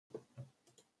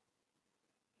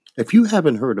If you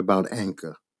haven't heard about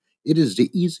Anchor, it is the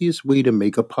easiest way to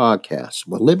make a podcast.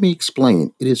 Well, let me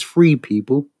explain. It is free,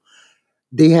 people.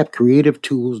 They have creative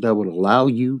tools that will allow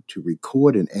you to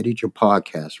record and edit your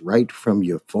podcast right from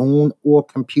your phone or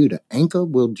computer. Anchor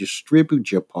will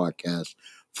distribute your podcast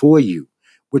for you,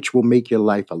 which will make your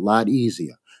life a lot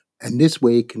easier. And this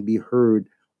way, it can be heard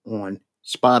on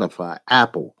Spotify,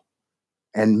 Apple,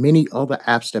 and many other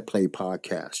apps that play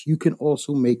podcasts. You can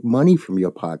also make money from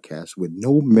your podcast with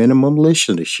no minimum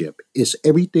listenership. It's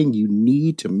everything you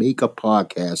need to make a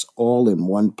podcast all in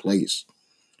one place.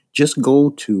 Just go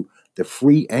to the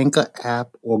free Anchor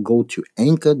app or go to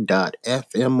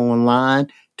anchor.fm online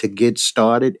to get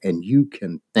started, and you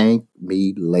can thank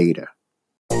me later.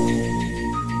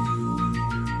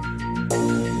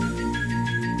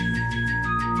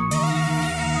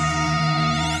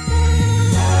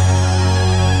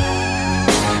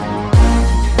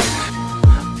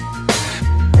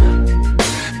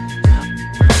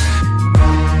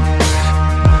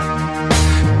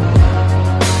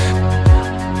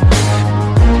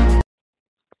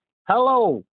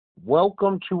 Hello,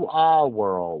 welcome to Our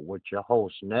World with your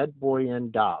hosts, Ned Boy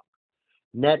and Doc.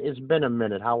 Ned, it's been a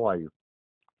minute. How are you?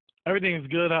 Everything is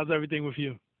good. How's everything with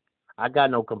you? I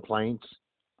got no complaints.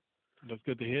 That's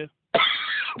good to hear.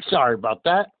 Sorry about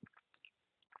that.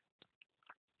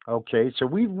 Okay, so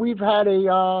we've had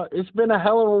it's been a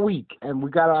hell of a week, and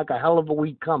we got like a hell of a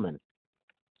week coming.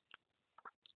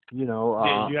 You know,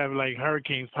 Yeah, you have like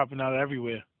hurricanes popping out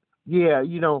everywhere. yeah,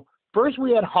 first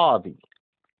we had Harvey.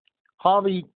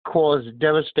 Harvey caused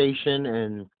devastation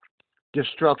and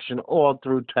destruction all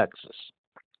through Texas.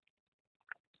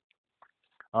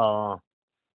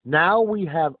 Now we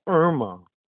have Irma,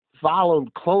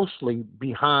 followed closely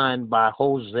behind by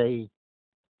Hurricane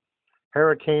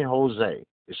Jose.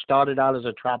 It started out as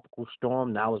a tropical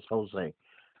storm, now it's Jose.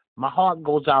 My heart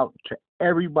goes out to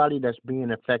everybody that's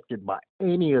being affected by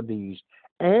any of these.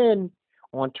 And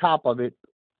on top of it,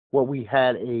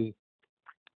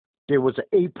 there was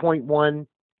an 8.1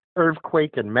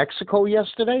 earthquake in Mexico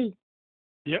yesterday.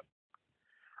 Yep.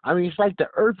 I mean, it's like the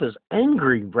earth is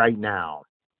angry right now.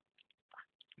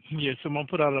 Yeah, someone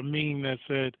put out a meme that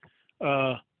said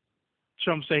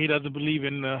Trump said he doesn't believe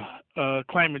in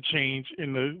climate change,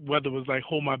 and the weather was like,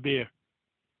 hold my beer.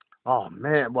 Oh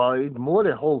man, well, it's more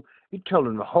than whole. You tell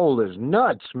him the whole is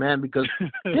nuts, man, because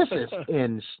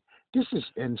this is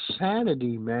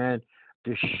insanity, man.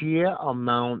 The sheer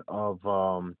amount of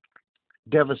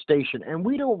devastation, and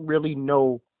we don't really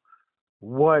know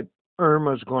what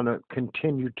Irma's going to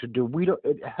continue to do. We don't.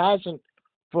 It hasn't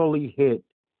fully hit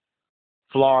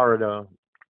Florida,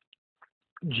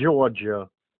 Georgia,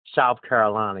 South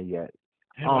Carolina yet.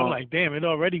 And I'm like, damn,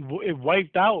 it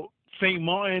wiped out St.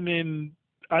 Martin, and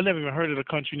I never even heard of the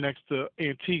country next to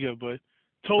Antigua, but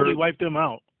totally wiped them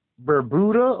out.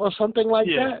 Bermuda or something like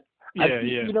that? Yeah.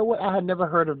 You know what? I had never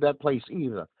heard of that place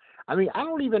either. I mean, I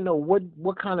don't even know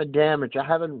what kind of damage. I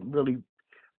haven't really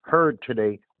heard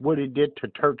today what it did to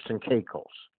Turks and Caicos.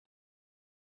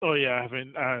 Oh yeah,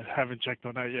 I haven't checked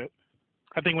on that yet.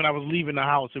 I think when I was leaving the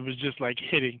house, it was just like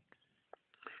hitting.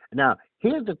 Now,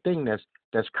 here's the thing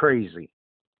that's crazy.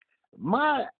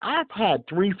 I've had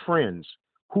 3 friends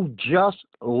who just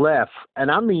left, and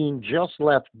I mean just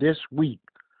left this week,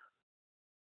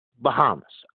 Bahamas.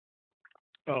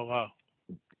 Oh wow.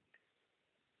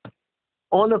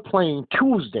 On a plane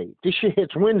Tuesday. This shit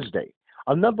hits Wednesday.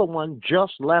 Another one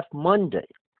just left Monday.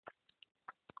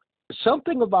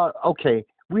 Something about, okay,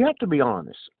 we have to be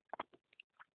honest.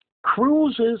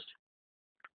 Cruises,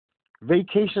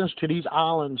 vacations to these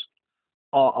islands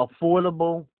are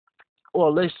affordable, or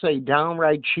let's say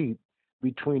downright cheap,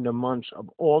 between the months of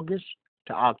August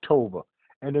to October.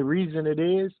 And the reason it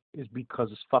is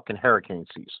because it's fucking hurricane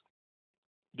season.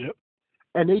 Yep.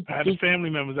 And I had family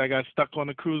members that got stuck on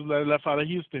a cruise that left out of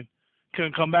Houston.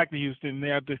 Couldn't come back to Houston. They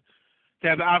had the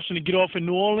option to get off in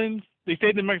New Orleans. They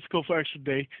stayed in Mexico for an extra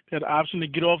day. They had the option to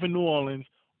get off in New Orleans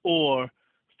or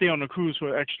stay on the cruise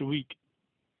for an extra week.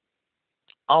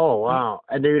 Oh wow!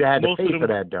 And they would have had to pay for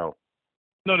that though.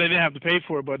 No, they didn't have to pay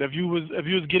for it. But if you was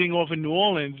getting off in New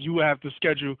Orleans, you would have to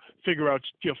figure out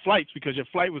your flights, because your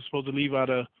flight was supposed to leave out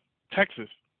of Texas.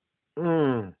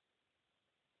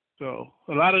 So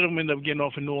a lot of them end up getting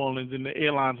off in New Orleans, and the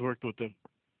airlines worked with them.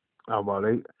 Oh well,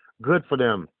 good for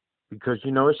them, because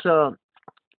it's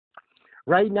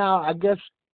right now. I guess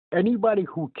anybody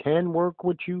who can work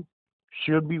with you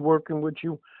should be working with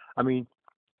you. I mean,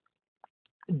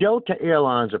 Delta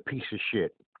Airlines a piece of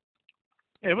shit.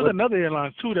 Yeah, but another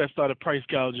airline too that started price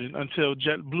gouging until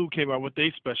JetBlue came out with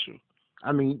their special.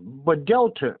 I mean, but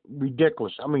Delta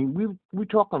ridiculous. I mean, we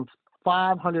talking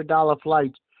 $500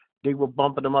 flights they were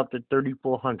bumping them up to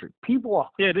 3,400. People are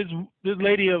Yeah, this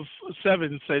lady of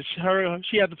 7 said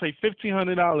she had to pay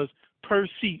 $1,500 per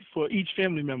seat for each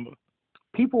family member.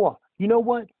 people are you know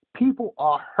what? People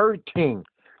are hurting.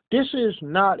 This is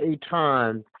not a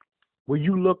time where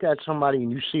you look at somebody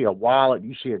and you see a wallet,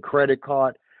 you see a credit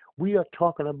card. We are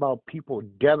talking about people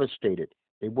devastated.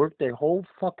 They work their whole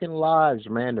fucking lives,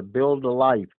 man, to build a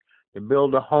life, to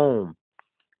build a home,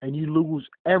 and you lose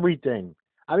everything.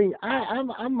 I mean,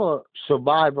 I'm a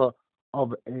survivor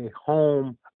of a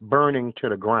home burning to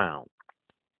the ground.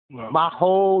 Well, My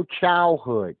whole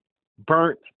childhood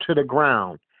burnt to the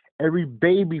ground. Every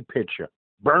baby picture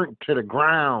burnt to the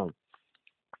ground.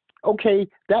 Okay,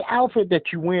 that outfit that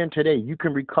you wearing today, you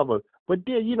can recover. But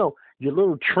there, your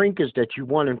little trinkets that you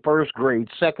won in first grade,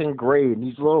 second grade, and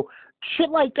these little shit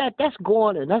like that, that's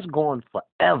gone, and that's gone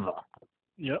forever.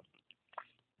 yep.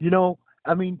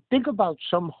 I mean, think about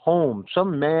some home,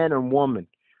 some man and woman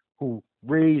who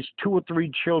raised 2 or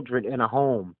 3 children in a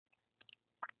home,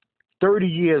 30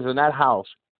 years in that house.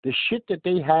 The shit that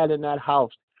they had in that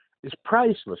house is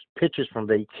priceless. Pictures from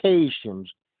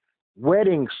vacations,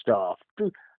 wedding stuff,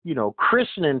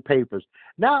 christening papers.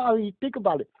 Now, I mean, think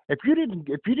about it. If you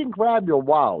didn't grab your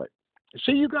wallet,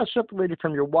 say you got separated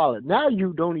from your wallet, now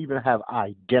you don't even have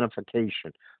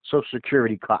identification, Social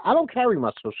Security card. I don't carry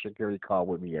my Social Security card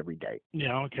with me every day. Yeah,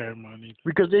 I don't carry money.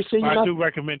 Because they say I do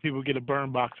recommend people get a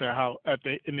burn box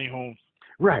in their homes.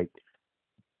 Right.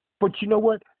 But you know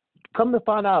what? Come to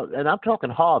find out, and I'm talking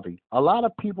Harvey, a lot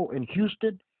of people in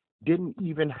Houston didn't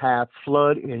even have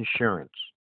flood insurance.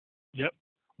 Yep.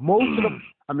 Most of them,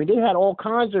 I mean, they had all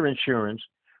kinds of insurance,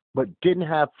 but didn't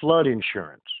have flood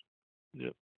insurance.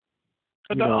 Yep.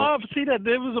 But see that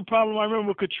there was a problem. I remember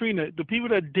with Katrina. The people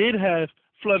that did have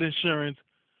flood insurance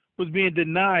was being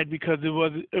denied because it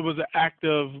was an act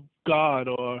of God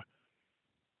or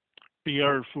the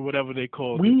earth or whatever they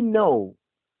called it. We know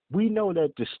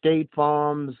that the State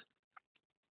Farms,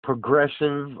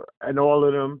 Progressive, and all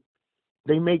of them,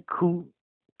 they make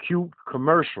cute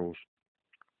commercials.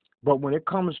 But when it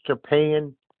comes to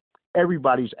paying,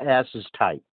 everybody's ass is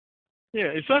tight.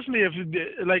 Yeah, especially if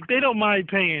they don't mind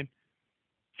paying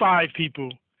 5 people,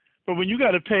 but when you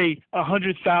got to pay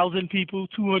 100,000 people,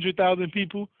 200,000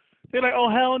 people, they're like, oh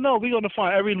hell no, we're gonna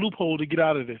find every loophole to get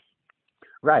out of this.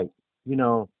 Right.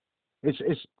 It's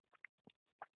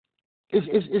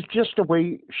just the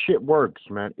way shit works,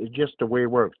 man. It's just the way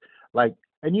it works. Like,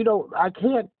 and I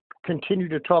can't continue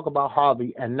to talk about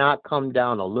Harvey and not come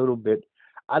down a little bit.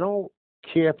 I don't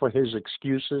care for his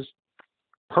excuses.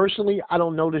 Personally, I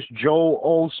don't know this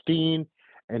Joel Osteen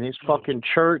and his fucking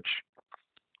church,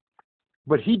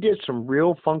 but he did some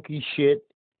real funky shit,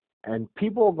 and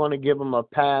people are going to give him a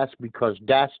pass because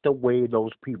that's the way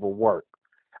those people work.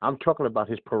 I'm talking about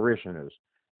his parishioners.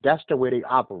 That's the way they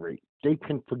operate. They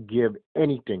can forgive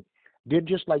anything. They're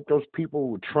just like those people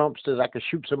who Trump says I could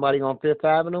shoot somebody on Fifth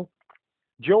Avenue.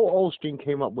 Joel Osteen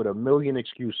came up with a million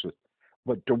excuses.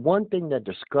 But the one thing that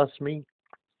disgusts me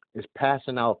is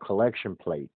passing out collection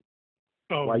plate.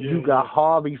 While you got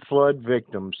Harvey flood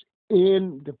victims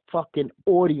in the fucking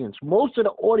audience. Most of the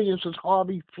audience is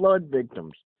Harvey flood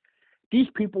victims. These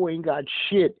people ain't got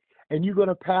shit, and you're going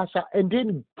to pass out and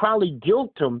then probably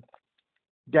guilt them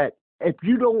that if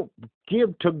you don't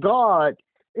give to God,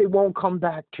 it won't come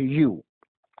back to you.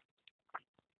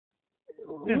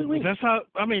 Yeah, that's how,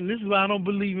 I mean, this is why I don't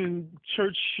believe in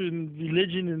church and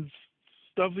religion and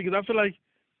stuff, because I feel like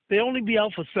they only be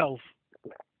out for self.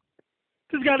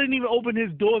 This guy didn't even open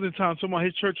his doors in time, so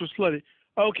his church was flooded.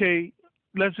 Okay,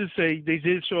 let's just say they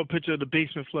did show a picture of the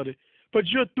basement flooded, but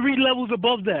you're 3 levels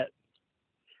above that.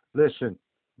 Listen,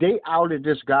 they outed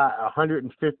this guy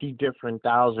 150 different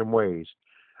thousand ways,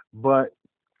 but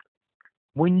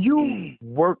when you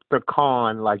work the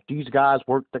con like these guys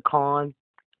work the con,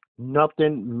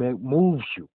 nothing moves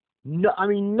you. No, I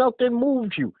mean, nothing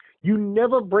moves you. You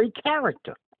never break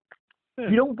character. Yeah.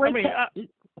 You don't break.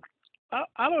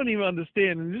 I don't even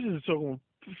understand, and this is talking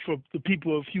for the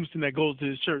people of Houston that goes to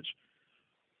this church.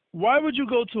 Why would you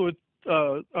go to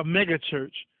a mega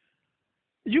church?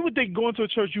 You would think going to a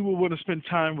church you would want to spend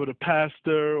time with a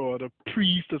pastor or the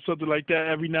priest or something like that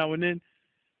every now and then.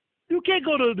 You can't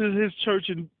go to his church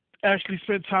and actually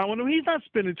spend time with him. He's not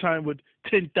spending time with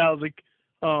 10,000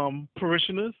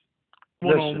 parishioners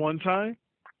one-on-one time.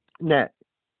 Nat,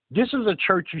 this is a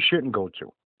church you shouldn't go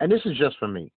to, and this is just for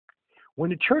me. When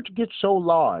the church gets so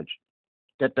large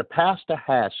that the pastor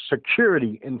has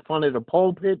security in front of the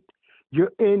pulpit,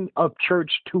 you're in a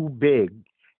church too big.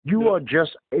 You are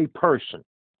just a person,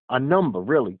 a number,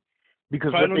 really.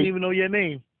 Because I don't even know your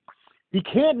name. He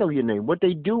can't know your name. What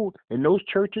they do in those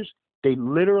churches, they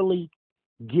literally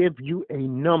give you a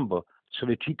number so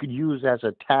that you could use as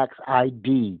a tax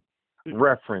ID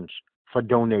reference for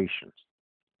donations.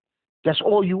 That's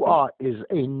all you are, is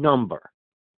a number.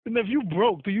 And if you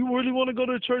broke, do you really want to go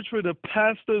to a church where the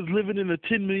pastor is living in a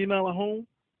 $10 million home?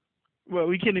 Well,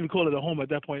 we can't even call it a home at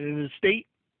that point. In his state?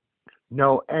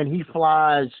 No, and he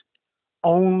flies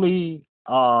only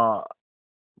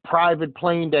private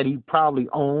plane that he probably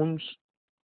owns.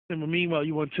 And meanwhile,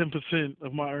 you want 10%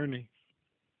 of my earnings.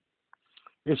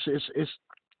 It's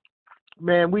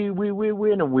man,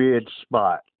 we're in a weird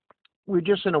spot. We're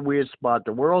just in a weird spot.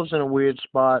 The world's in a weird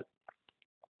spot.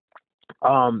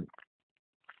 I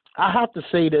have to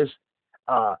say this.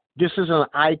 This is an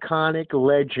iconic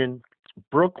legend.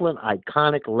 Brooklyn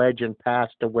iconic legend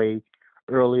passed away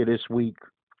earlier this week.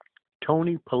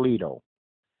 Tony Polito.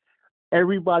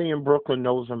 Everybody in Brooklyn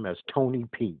knows him as Tony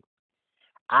P.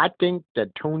 I think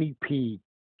that Tony P,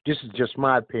 this is just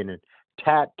my opinion,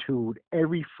 tattooed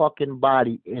every fucking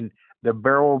body in the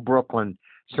borough of Brooklyn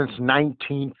since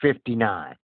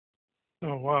 1959.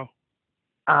 Oh, wow.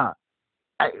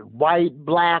 White,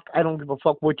 black, I don't give a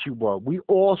fuck what you were. We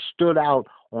all stood out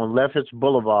on Lefferts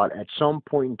Boulevard at some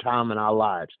point in time in our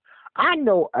lives. I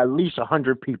know at least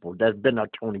 100 people that's been at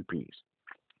Tony P's.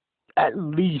 At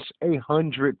least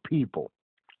 100 people.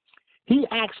 He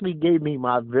actually gave me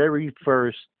my very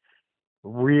first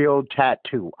real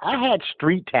tattoo. I had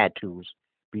street tattoos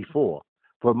before,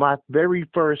 but my very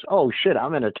first, oh shit,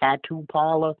 I'm in a tattoo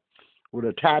parlor with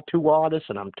a tattoo artist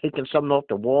and I'm taking something off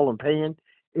the wall and paying.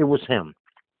 It was him.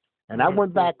 And I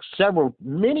went back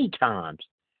many times,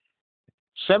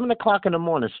 7 o'clock in the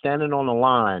morning, standing on the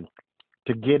line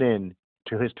to get in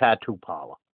to his tattoo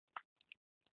parlor.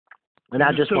 And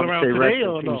I just want to say rest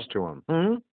in peace to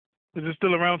him. Is it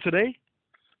still around today?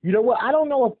 You know what? I don't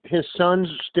know if his sons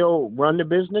still run the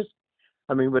business.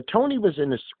 I mean, but Tony was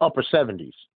in his upper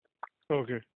 70s.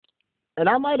 Okay. And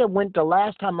I might have the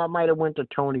last time I might have went to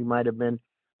Tony might have been,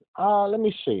 let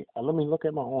me see. Let me look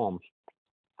at my arms.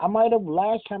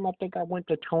 Last time I think I went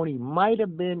to Tony might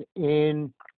have been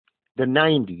in the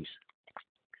 90s.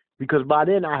 Because by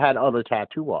then I had other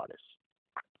tattoo artists.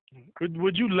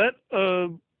 Would you let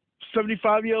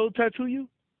 75-year-old tattoo you?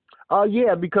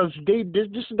 Yeah, because this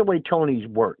is the way Tony's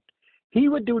worked. He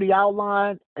would do the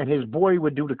outline, and his boy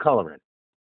would do the coloring.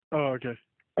 Oh, okay.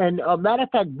 And matter of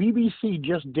fact, BBC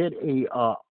just did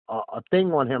a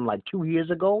thing on him like 2 years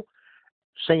ago,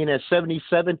 saying at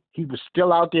 77 he was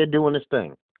still out there doing his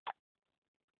thing.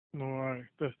 All right.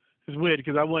 It's weird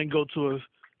because I wouldn't go to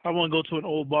an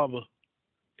old barber.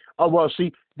 Oh well,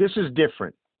 see, this is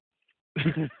different.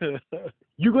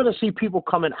 You're gonna see people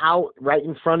coming out right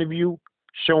in front of you,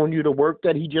 showing you the work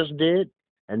that he just did,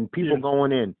 and people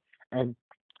going in. And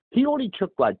he only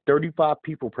took like 35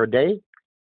 people per day.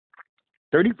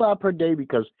 35 per day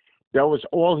because that was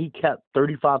all he kept,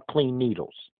 35 clean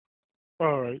needles.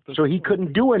 All right. So he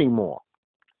couldn't do any more.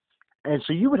 And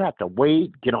so you would have to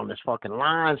wait, get on this fucking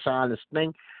line, sign this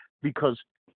thing, because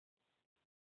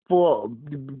for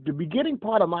the beginning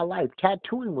part of my life,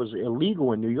 tattooing was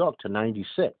illegal in New York to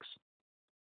 96.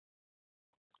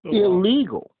 Oh,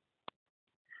 illegal.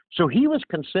 So he was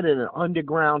considered an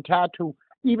underground tattoo,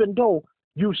 even though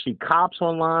you see cops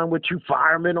online with you,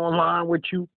 firemen online with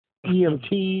you,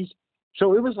 EMTs.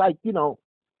 So it was like,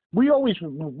 we always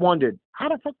wondered, how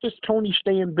the fuck does Tony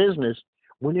stay in business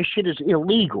when this shit is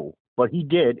illegal? But he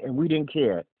did, and we didn't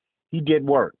care. He did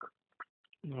work.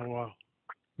 Oh, wow.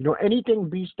 Anything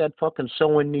beats that fucking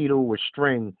sewing needle with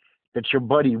string that your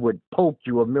buddy would poke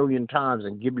you 1,000,000 times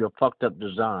and give you a fucked up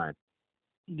design.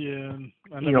 Yeah.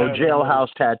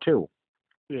 Jailhouse tattoo.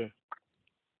 Yeah.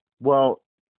 Well,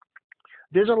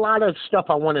 there's a lot of stuff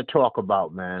I want to talk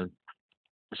about, man.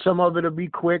 Some of it will be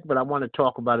quick, but I want to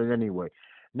talk about it anyway.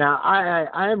 Now,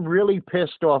 I am really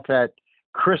pissed off at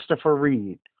Christopher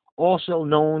Reed, also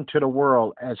known to the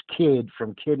world as Kid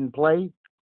from Kid and Play.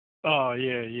 Oh,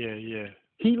 yeah.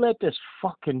 He let this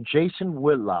fucking Jason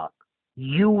Whitlock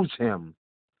use him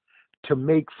to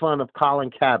make fun of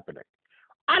Colin Kaepernick.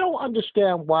 I don't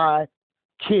understand why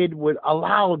Kid would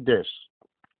allow this.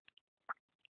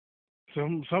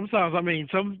 Sometimes,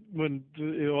 when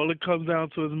all it comes down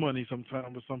to is money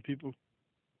sometimes with some people.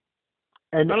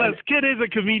 Unless Kid is a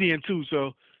comedian too,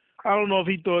 so I don't know if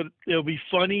he thought it'll be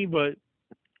funny, but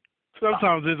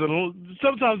sometimes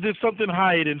there's something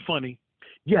higher than funny.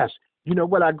 Yes. You know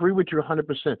what? I agree with you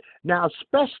 100%. Now,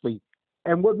 especially,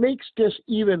 and what makes this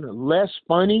even less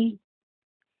funny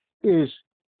is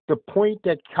the point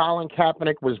that Colin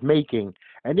Kaepernick was making,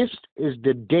 and this is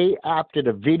the day after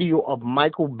the video of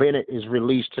Michael Bennett is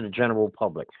released to the general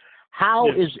public.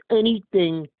 How is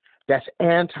anything that's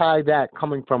anti that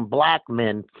coming from black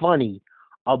men funny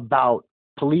about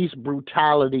police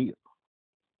brutality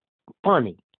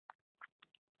funny.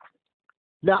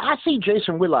 Now I see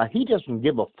Jason Whitlock. He doesn't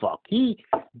give a fuck.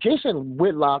 Jason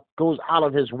Whitlock goes out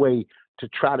of his way to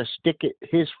try to stick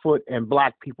his foot in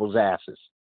black people's asses.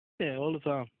 Yeah, all the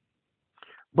time.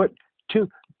 But Kid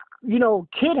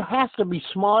has to be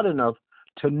smart enough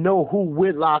to know who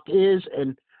Whitlock is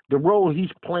and the role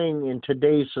he's playing in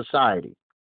today's society.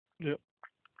 Yep.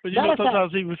 But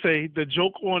sometimes he would say the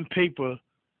joke on paper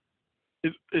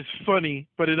is funny,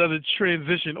 but it doesn't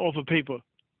transition off of paper.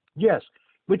 Yes.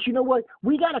 But you know what?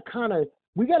 We gotta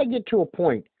get to a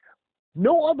point.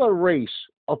 No other race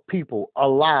of people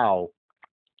allow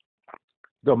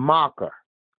the mocker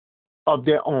of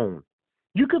their own.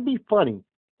 You could be funny.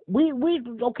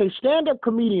 Stand-up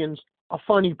comedians are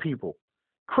funny people.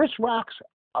 Chris Rock's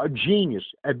a genius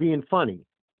at being funny.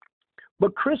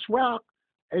 But Chris Rock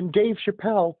and Dave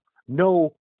Chappelle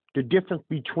know the difference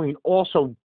between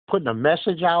also putting a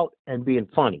message out and being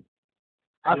funny.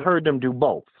 I've heard them do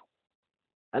both.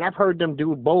 And I've heard them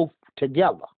do both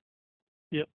together.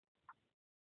 Yep.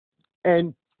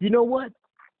 And you know what?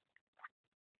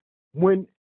 When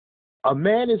a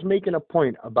man is making a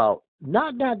point about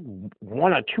not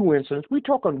one or two incidents, we're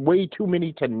talking way too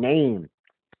many to name,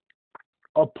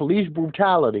 of police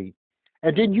brutality,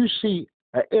 and then you see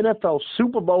an NFL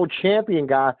Super Bowl champion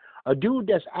guy, a dude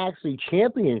that's actually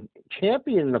championing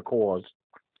the cause,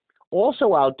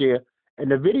 also out there,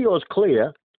 and the video is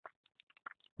clear,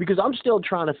 because I'm still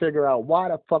trying to figure out why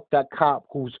the fuck that cop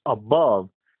who's above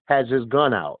has his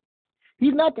gun out.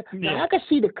 He's not. Now, I can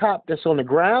see the cop that's on the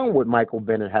ground with Michael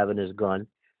Bennett having his gun.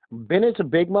 Bennett's a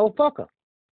big motherfucker,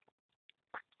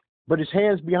 but his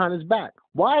hand's behind his back.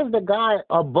 Why is the guy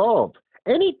above?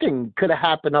 Anything could have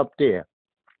happened up there.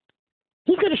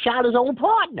 He could have shot his own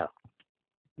partner.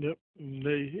 Yep.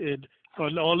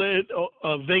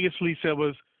 All Vegas police said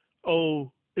was,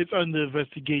 "Oh, it's under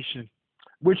investigation."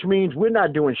 Which means we're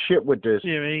not doing shit with this.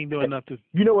 Yeah, we ain't doing nothing.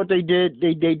 You know what they did?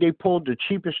 They pulled the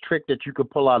cheapest trick that you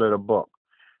could pull out of the book.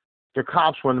 The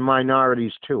cops were the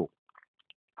minorities too.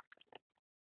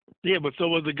 Yeah, but so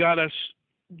was the guy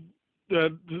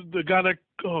the guy that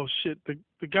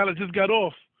the guy that just got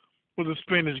off was a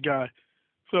Spanish guy.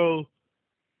 So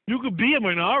you could be a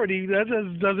minority. That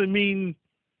doesn't mean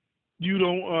you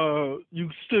don't. You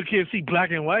still can't see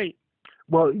black and white.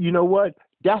 Well, you know what?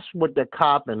 That's what the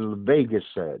cop in Vegas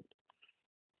said.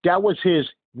 That was his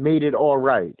made it all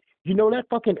right. You know that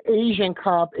fucking Asian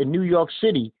cop in New York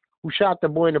City who shot the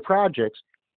boy in the projects?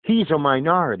 He's a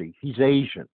minority. He's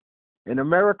Asian. In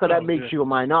America, that makes you a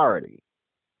minority.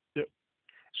 Yep.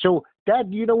 So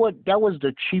you know what? That was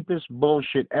the cheapest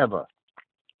bullshit ever.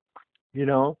 You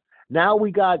know? Now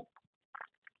we got.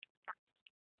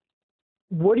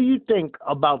 What do you think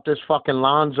about this fucking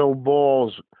Lonzo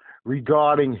Ball's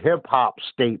regarding hip hop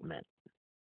statement?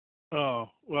 Oh,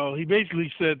 well, he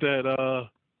basically said that.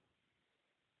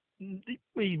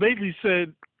 He basically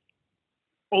said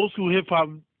old school hip hop.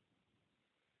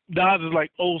 Nas is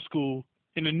like old school,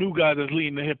 and the new guy that's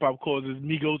leading the hip hop cause is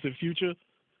Migos and Future.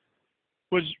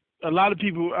 Which a lot of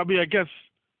people, I mean, I guess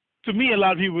to me, a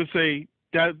lot of people would say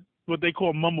that what they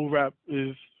call mumble rap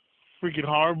is freaking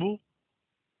horrible.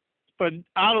 But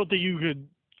I don't think you could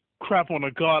crap on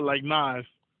a god like Nas.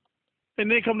 And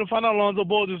then come to find out, Lonzo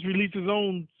Ball just released his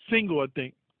own single, I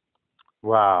think.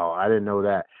 Wow, I didn't know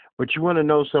that. But you want to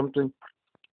know something?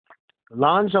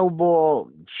 Lonzo Ball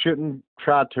shouldn't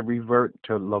try to revert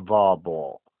to LeVar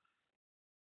Ball.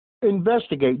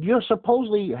 Investigate. You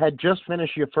supposedly had just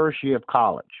finished your first year of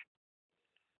college.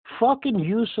 Fucking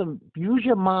use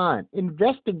your mind.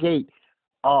 Investigate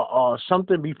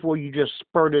something before you just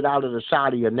spurt it out of the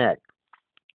side of your neck.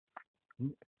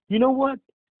 You know what?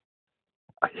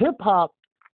 Hip hop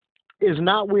is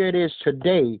not where it is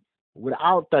today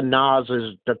without the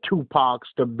Nas's, the Tupacs,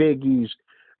 the Biggies,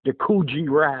 the Coogee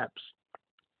Raps,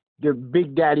 the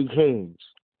Big Daddy Kanes.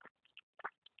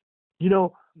 You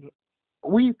know,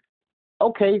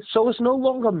 so it's no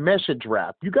longer message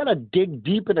rap. You got to dig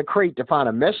deep in the crate to find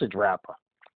a message rapper.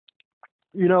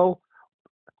 You know,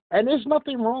 and there's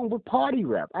nothing wrong with party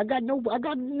rap. I got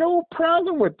no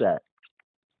problem with that.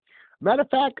 Matter of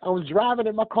fact, I was driving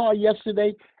in my car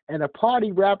yesterday, and a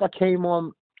party rapper came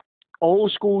on,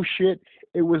 old school shit.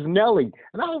 It was Nelly.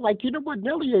 And I was like, you know what?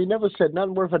 Nelly ain't never said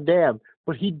nothing worth a damn,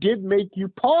 but he did make you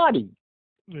party.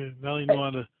 Yeah, Nelly knew how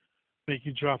to make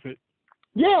you drop it.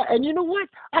 Yeah, and you know what?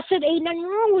 I said, ain't nothing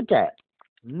wrong with that.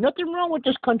 Nothing wrong with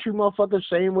this country motherfucker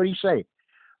saying what he say.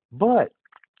 But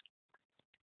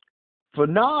for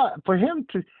him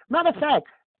to, matter of fact,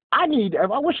 I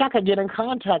wish I could get in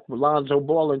contact with Lonzo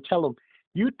Ball and tell him,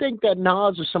 You think that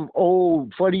Nas is some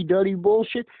old fuddy-duddy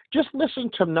bullshit? Just listen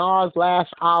to Nas'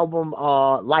 last album,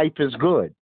 Life is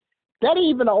Good. That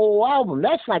ain't even an old album.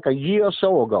 That's like a year or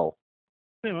so ago.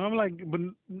 Yeah, I'm like, but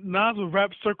Nas would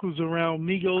wrap circles around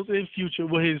Migos and Future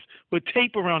with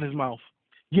tape around his mouth.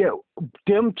 Yeah,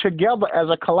 them together as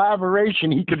a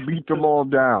collaboration, he could beat them all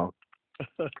down.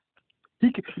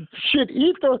 He could, shit,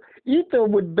 Ether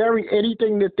would bury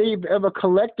anything that they've ever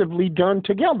collectively done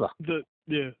together.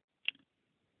 Yeah.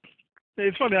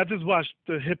 It's funny. I just watched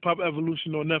the Hip Hop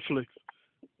Evolution on Netflix,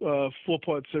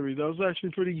 4-part series. That was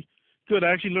actually pretty good.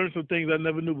 I actually learned some things I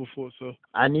never knew before. So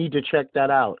I need to check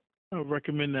that out. I would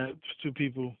recommend that to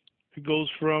people. It goes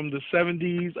from the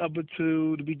 70s up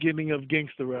to the beginning of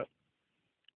gangster rap.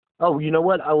 Oh, you know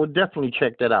what? I will definitely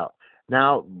check that out.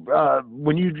 Now,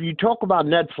 when you talk about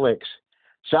Netflix,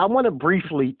 so I want to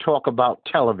briefly talk about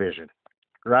television,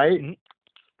 right?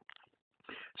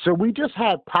 Mm-hmm. So we just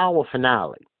had Power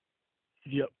finale.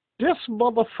 Yep. This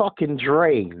motherfucking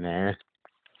Dre, man.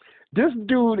 This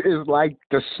dude is like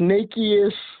the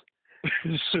snakiest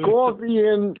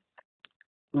scorpion,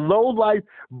 low life.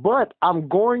 But I'm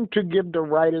going to give the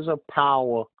writers of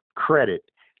Power credit.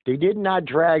 They did not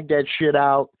drag that shit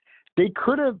out. They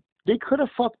could have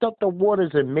fucked up the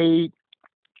waters and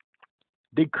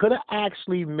they could have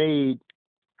actually made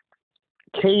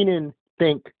Kanan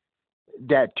think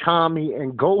that Tommy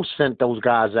and Ghost sent those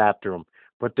guys after him,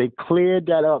 but they cleared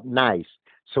that up nice.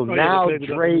 So now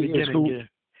Dre is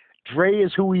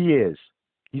who he is.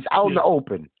 He's out in the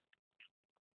open.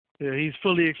 Yeah, he's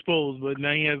fully exposed, but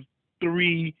now he has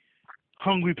 3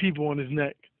 hungry people on his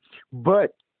neck.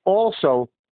 But also,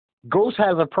 Ghost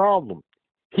has a problem.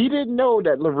 He didn't know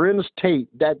that Lorenz Tate,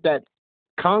 that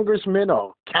congressman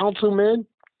or councilman,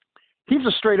 he's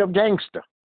a straight up gangster.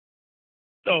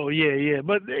 Oh, yeah.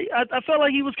 But I felt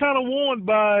like he was kind of warned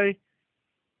by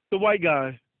the white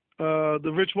guy,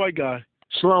 the rich white guy.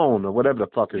 Sloan or whatever the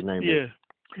fuck his name is.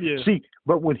 Yeah. See,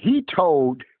 but when he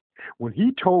told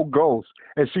Ghost,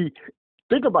 and see,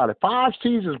 think about it, 5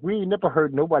 seasons, we ain't never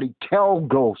heard nobody tell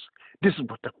Ghost, this is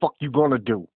what the fuck you gonna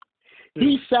do. Yeah.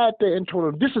 He sat there and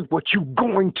told him, this is what you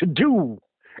going to do.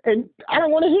 And I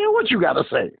don't want to hear what you got to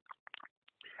say.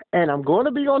 And I'm going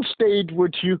to be on stage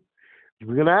with you.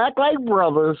 We're going to act like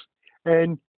brothers.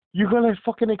 And you're going to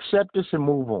fucking accept this and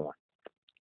move on.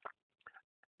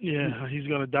 Yeah, he's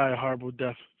going to die a horrible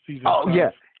death. Season 5.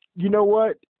 Yeah. You know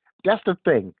what? That's the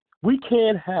thing. We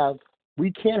can't have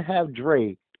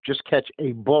Dre just catch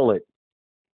a bullet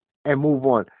and move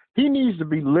on. He needs to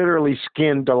be literally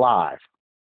skinned alive.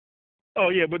 Oh,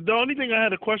 yeah, but the only thing I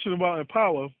had a question about in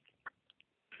Power,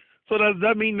 so does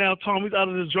that mean now Tommy's out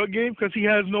of this drug game because he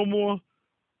has no more,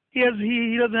 he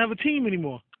doesn't have a team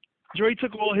anymore. Dre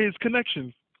took all his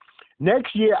connections.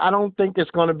 Next year, I don't think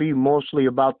it's going to be mostly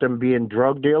about them being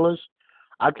drug dealers.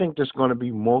 I think it's going to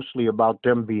be mostly about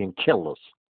them being killers.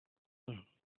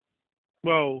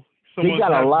 Well, he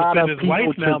got a lot of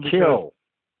people to kill.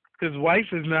 His wife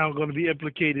is now going to be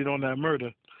implicated on that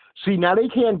murder. See, now they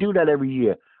can't do that every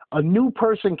year. A new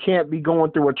person can't be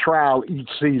going through a trial each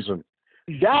season.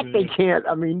 That they can't.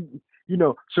 I mean, you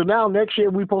know. So now next year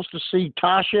we're supposed to see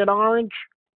Tasha and Orange.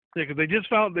 Yeah, because they just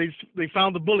found they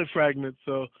found the bullet fragment.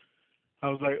 So I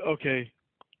was like, okay.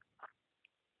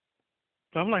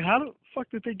 So I'm like, how the fuck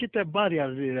did they get that body out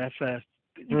of there that fast?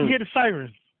 You can hear the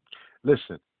sirens.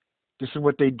 Listen, this is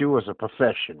what they do as a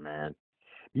profession, man.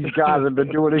 These guys have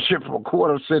been doing this shit for a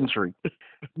quarter century.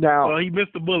 Now, well, he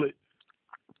missed the bullet.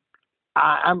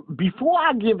 Before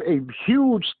I give a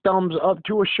huge thumbs up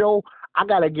to a show, I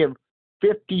gotta give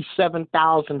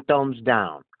 57,000 thumbs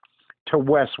down to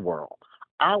Westworld.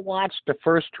 I watched the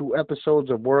first 2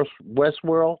 episodes of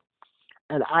Westworld,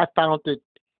 and I found it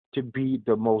to be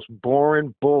the most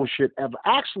boring bullshit ever.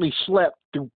 I actually slept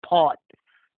through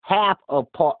half of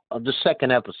the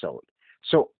second episode.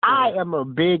 So I am a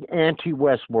big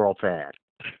anti-Westworld fan.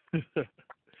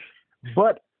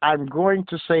 But I'm going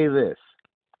to say this.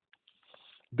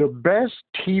 The best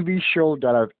TV show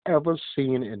that I've ever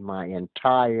seen in my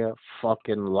entire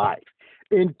fucking life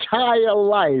is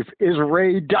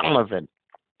Ray Donovan.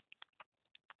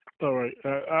 All right.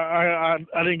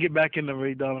 I didn't get back into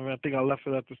Ray Donovan. I think I left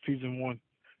it after season 1.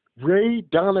 Ray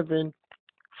Donovan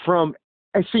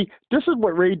and see, this is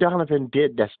what Ray Donovan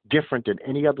did that's different than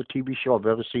any other TV show I've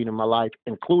ever seen in my life,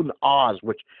 including Oz,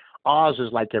 which Oz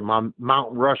is like in my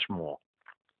Mount Rushmore.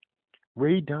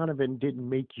 Ray Donovan didn't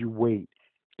make you wait.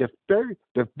 The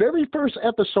very first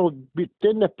episode,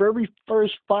 within the very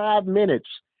first 5 minutes,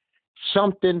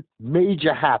 something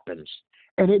major happens,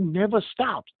 and it never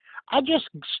stops. I just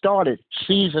started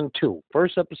season 2,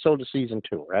 first episode of season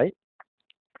 2, right?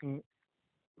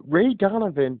 Ray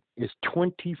Donovan is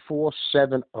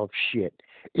 24/7 of shit.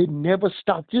 It never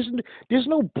stops. There's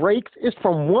no breaks. It's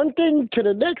from one thing to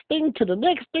the next thing to the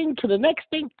next thing to the next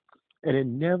thing, and it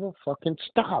never fucking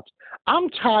stops. I'm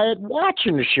tired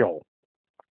watching the show.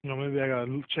 Maybe I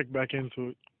gotta check back into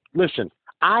it. Listen,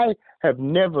 I have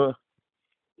never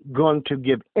going to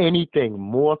give anything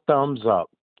more thumbs up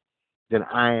than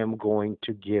I am going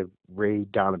to give Ray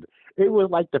Donovan. It was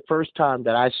like the first time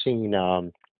that I seen,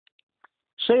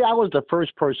 say I was the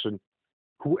first person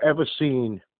who ever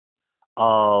seen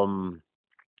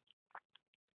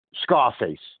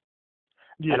Scarface.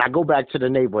 Yeah. And I go back to the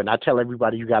neighborhood and I tell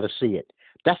everybody you got to see it.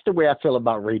 That's the way I feel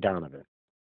about Ray Donovan.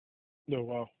 Oh,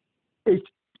 wow. It's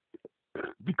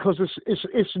because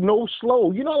it's no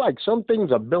slow. You know, like some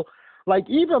things are built. Like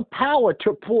even Power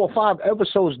took 4 or 5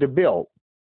 episodes to build.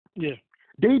 Yeah.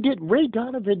 They did. Ray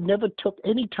Donovan never took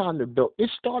any time to build. It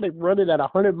started running at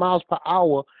 100 miles per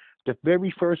hour the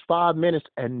very first 5 minutes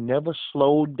and never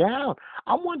slowed down.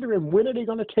 I'm wondering when are they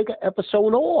going to take an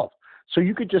episode off so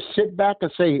you could just sit back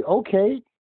and say, okay,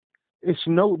 there's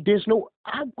no.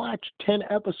 I watched 10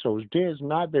 episodes. There's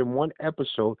not been one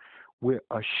episode where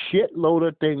a shitload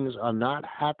of things are not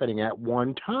happening at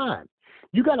one time.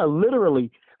 You got to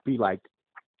literally be like,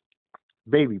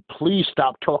 baby, please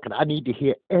stop talking. I need to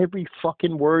hear every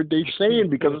fucking word they're saying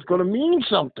because it's going to mean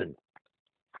something.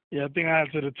 Yeah, I think I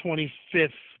have to the 25th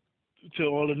till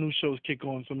all the new shows kick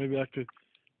on, so maybe I could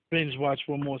binge watch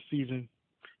one more season.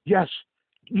 Yes.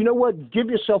 You know what? Give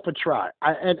yourself a try.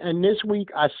 And this week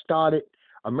I started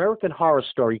American Horror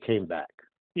Story came back.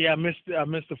 Yeah, I missed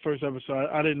the first episode.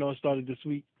 I didn't know it started this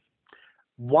week.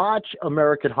 Watch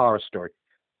American Horror Story.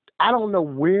 I don't know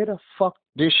where the fuck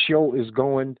this show is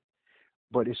going,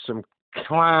 but it's some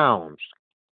clowns,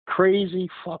 crazy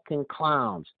fucking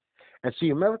clowns. And see,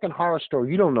 American Horror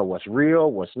Story, you don't know what's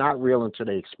real, what's not real until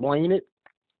they explain it.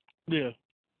 Yeah.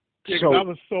 Yeah, so I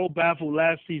was so baffled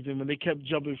last season when they kept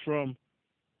jumping from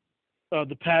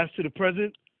the past to the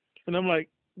present, and I'm like,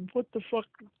 what the fuck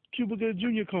Cuba Gooding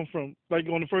Jr. come from? Like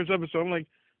on the first episode, I'm like,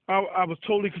 I was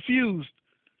totally confused.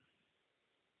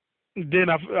 Then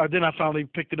I finally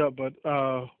picked it up, but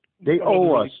they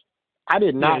owe us. I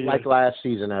did not Yeah. like last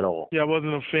season at all. Yeah, I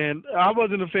wasn't a fan. I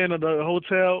wasn't a fan of the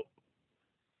hotel.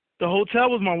 The hotel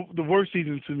was the worst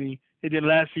season to me. And then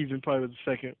last season probably was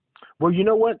the second. Well, you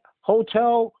know what?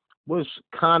 Hotel was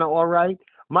kind of all right.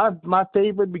 My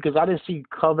favorite, because I didn't see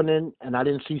Covenant and I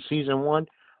didn't see season 1.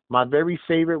 My very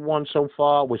favorite one so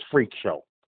far was Freak Show.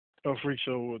 Oh, Freak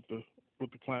Show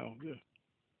with the clown, yeah.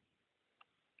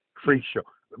 Freak Show,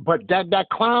 but that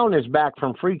clown is back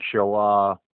from Freak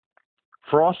Show.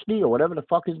 Frosty or whatever the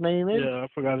fuck his name is. Yeah, I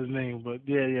forgot his name, but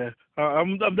yeah.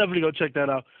 I'm definitely gonna check that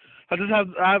out.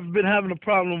 I've been having a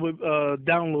problem with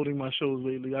downloading my shows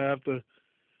lately. I have to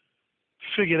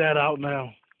figure that out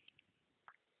now.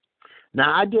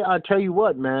 Now I'll tell you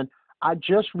what, man. I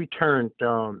just returned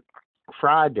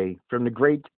Friday from the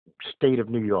great state of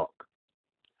New York.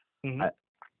 Mm-hmm.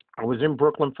 I was in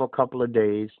Brooklyn for a couple of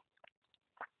days,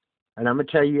 and I'm gonna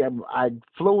tell you, I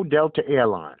flew Delta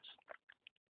Airlines.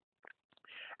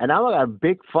 And I'm like a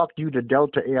big fuck you to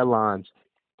Delta Airlines.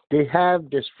 They have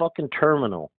this fucking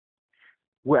terminal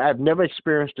where I've never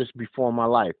experienced this before in my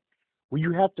life, where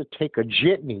you have to take a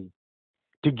jitney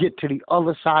to get to the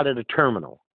other side of the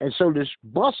terminal. And so this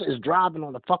bus is driving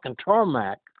on the fucking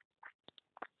tarmac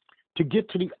to get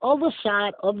to the other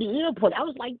side of the airport. I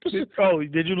was like, this is... Oh,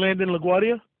 did you land in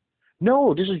LaGuardia?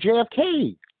 No, this is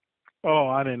JFK. Oh,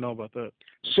 I didn't know about that.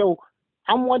 So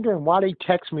I'm wondering why they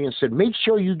text me and said, make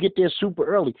sure you get there super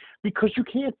early, because you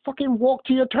can't fucking walk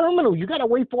to your terminal. You got to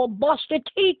wait for a bus to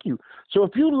take you. So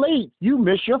if you're late, you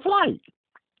miss your flight.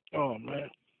 Oh, man.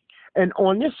 And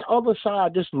on this other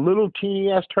side, this little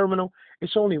teeny-ass terminal,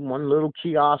 it's only one little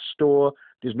kiosk store.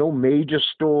 There's no major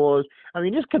stores. I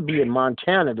mean, this could be in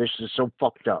Montana. This is so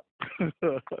fucked up.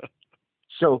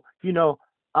 So, you know,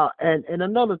 and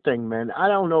another thing, man, I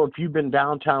don't know if you've been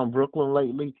downtown Brooklyn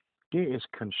lately. There is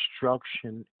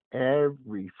construction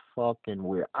every fucking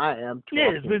where. I am talking.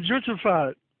 Yeah, it's been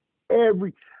gentrified.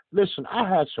 Listen, I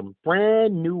had some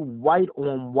brand new white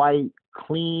on white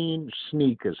clean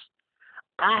sneakers.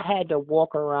 I had to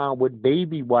walk around with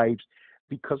baby wipes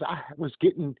because I was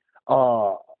getting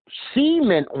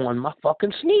cement on my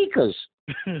fucking sneakers.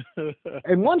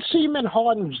 And once cement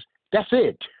hardens, that's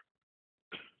it.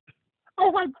 I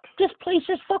was like, this place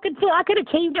is fucking filled. I could have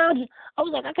came down here. I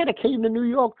was like, I could have came to New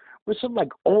York with some like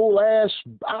old ass.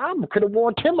 I could have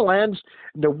worn Timberlands.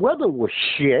 The weather was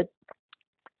shit.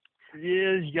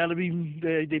 Yeah, you gotta be.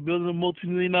 They building the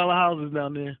multi-million-dollar houses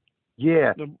down there.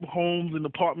 Yeah, The homes and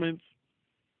apartments.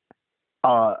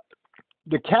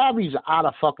 the cabbies are out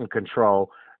of fucking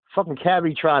control. Fucking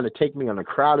cabbie trying to take me on a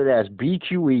crowded ass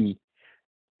BQE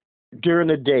during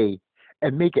the day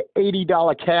and make an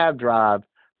 $80 cab drive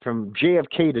from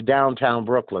JFK to downtown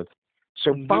Brooklyn.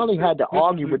 So finally had to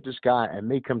argue with this guy and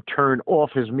make him turn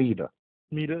off his meter.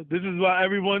 This is why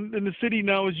everyone in the city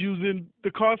now is using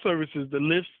the car services, the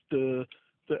Lyfts, the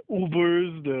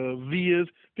Ubers, the Vias,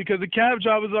 because the cab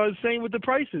drivers are the same with the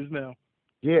prices now.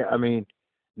 Yeah, I mean,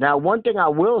 now one thing I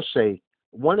will say,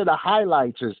 one of the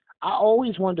highlights is I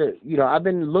always wanted to, I've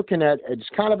been looking at, it's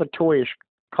kind of a toyish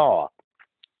car,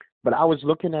 but I was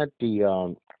looking at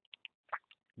the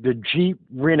Jeep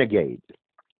Renegade.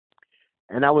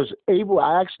 And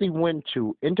I actually went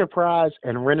to Enterprise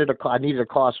and rented a car. I needed a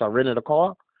car, so I rented a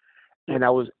car. And I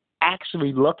was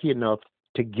actually lucky enough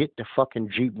to get the fucking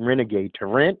Jeep Renegade to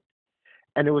rent.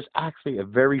 And it was actually a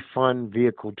very fun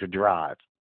vehicle to drive.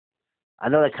 I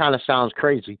know that kind of sounds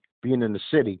crazy, being in the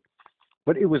city.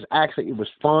 But it was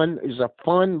fun. It was a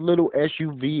fun little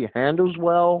SUV. It handles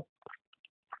well.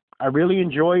 I really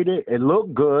enjoyed it. It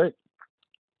looked good.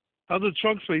 How's the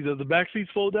trunk space? Does the back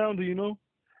seats fold down? Do you know?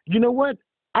 You know what?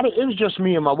 It was just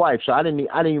me and my wife, so I didn't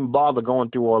even bother going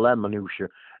through all that minutia.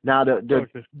 Now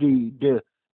the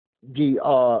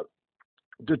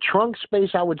trunk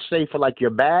space, I would say, for like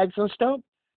your bags and stuff,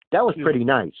 that was pretty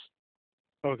nice.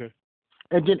 Okay.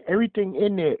 And then everything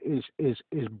in there is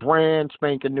brand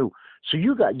spanking new. So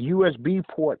you got USB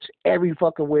ports every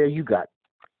fucking where. You got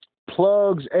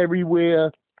plugs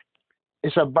everywhere.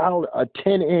 It's about a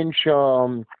 10-inch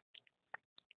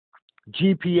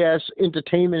GPS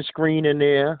entertainment screen in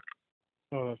there.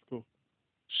 Oh, that's cool.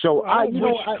 So I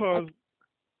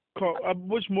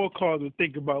wish more cars would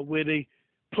think about where they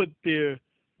put their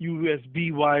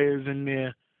USB wires in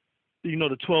there.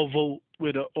 The 12-volt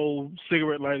where the old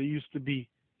cigarette lighter used to be.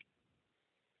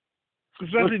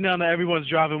 Especially now that everyone's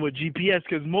driving with GPS,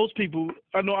 because most people,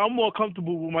 I know I'm more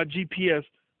comfortable with my GPS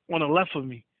on the left of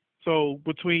me. So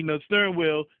between the steering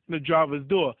wheel and the driver's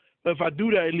door. But if I do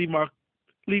that and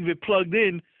leave it plugged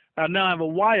in, I now have a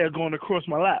wire going across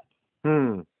my lap.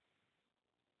 I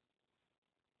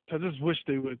just wish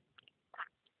they would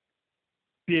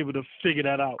be able to figure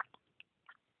that out.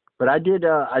 But I did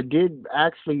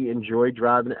actually enjoy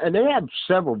driving, and they have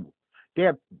several. They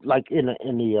have like in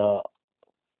the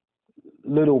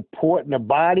little port in the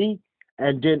body,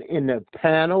 and then in the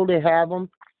panel they have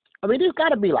them. I mean, there's got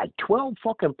to be like 12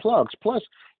 fucking plugs plus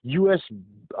US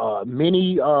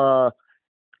mini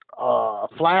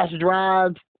flash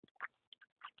drive.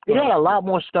 It had a lot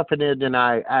more stuff in there than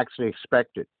I actually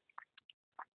expected.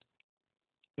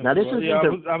 Now this is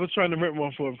I was trying to rent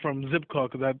one from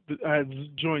Zipcar because I had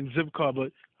joined Zipcar,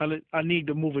 but I need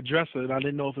to move a dresser and I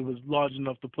didn't know if it was large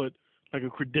enough to put like a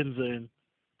credenza in.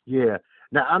 Yeah.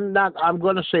 Now I'm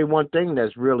gonna say one thing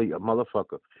that's really a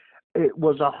motherfucker. It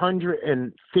was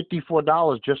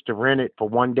 $154 just to rent it for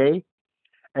one day.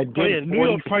 And then New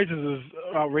York prices is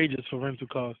outrageous for rental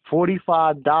cars.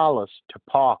 $45 to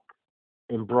park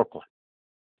in Brooklyn.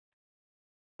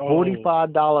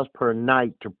 $45 per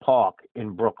night to park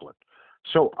in Brooklyn.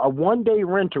 So a one-day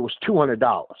rental was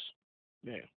 $200.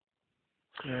 Yeah.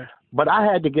 But I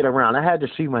had to get around. I had to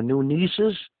see my new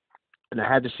nieces, and I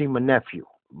had to see my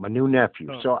new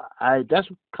nephew. Oh. So that's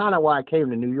kind of why I came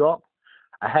to New York.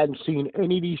 I hadn't seen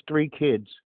any of these three kids.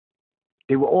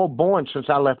 They were all born since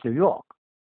I left New York.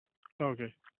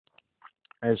 Okay.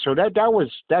 And so that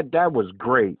was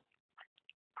great.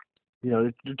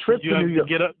 The trip to New York.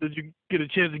 Did you get a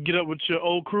chance to get up with your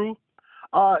old crew?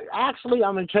 Actually,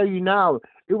 I'm gonna tell you now.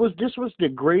 This was the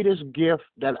greatest gift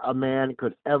that a man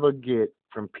could ever get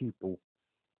from people.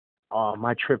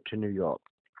 My trip to New York.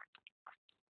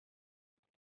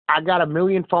 I got a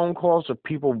million phone calls of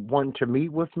people wanting to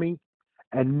meet with me,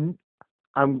 and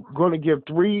I'm going to give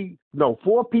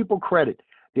 4 people credit.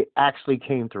 They actually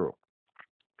came through.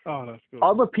 Oh, that's good.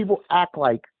 Other people act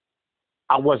like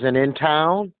I wasn't in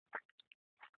town.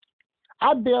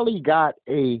 I barely got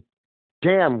a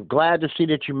damn glad to see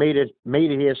that you made it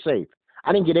here safe.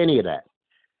 I didn't get any of that.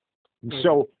 Mm-hmm.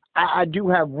 So I do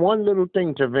have one little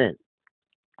thing to vent.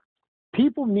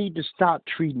 People need to stop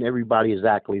treating everybody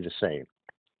exactly the same.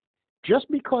 Just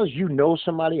because you know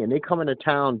somebody and they come into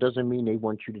town doesn't mean they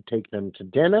want you to take them to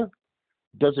dinner.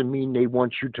 Doesn't mean they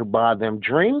want you to buy them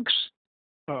drinks.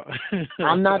 Oh.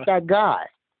 I'm not that guy.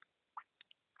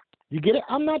 You get it?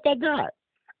 I'm not that guy.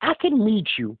 I can meet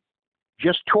you,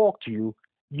 just talk to you.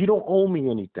 You don't owe me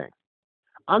anything.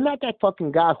 I'm not that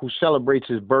fucking guy who celebrates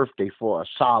his birthday for a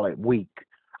solid week.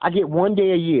 I get one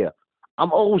day a year.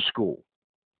 I'm old school.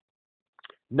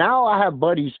 Now I have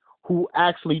buddies who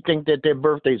actually think that their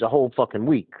birthday is a whole fucking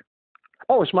week.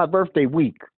 Oh, it's my birthday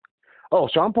week. Oh,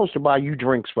 so I'm supposed to buy you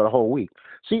drinks for the whole week.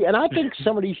 See, and I think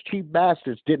some of these cheap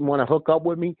bastards didn't want to hook up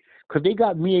with me because they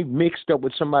got me mixed up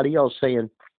with somebody else saying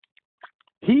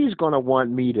he's going to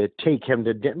want me to take him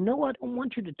to dinner. No, I don't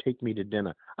want you to take me to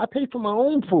dinner. I pay for my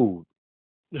own food.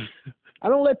 I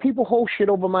don't let people hold shit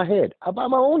over my head. I buy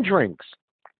my own drinks.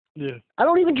 Yeah. I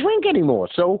don't even drink anymore.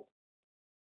 So,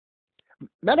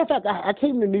 matter of fact, I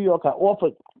came to New York.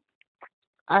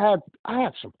 I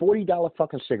had some $40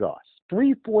 fucking cigars,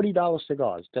 three $40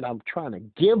 cigars that I'm trying to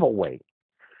give away.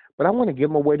 But I want to give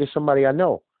them away to somebody I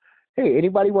know. Hey,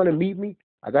 anybody want to meet me?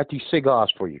 I got these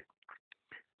cigars for you.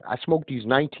 I smoked these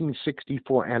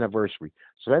 1964 anniversary.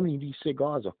 So that means these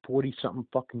cigars are 40-something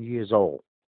fucking years old.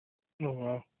 Oh,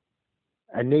 wow.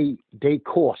 And they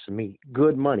cost me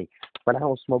good money. But I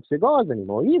don't smoke cigars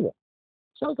anymore either.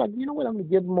 So I was like, you know what? I'm going to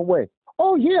give them away.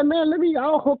 Oh, yeah, man,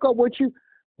 I'll hook up with you.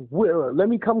 Let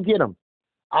me come get them.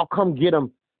 I'll come get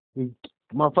them.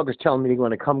 Motherfuckers telling me they're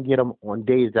going to come get them on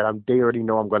days that they already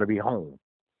know I'm going to be home.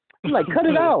 I'm like, cut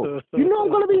it out. You know I'm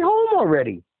going to be home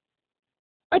already.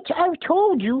 I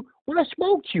told you when I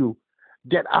spoke to you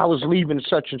that I was leaving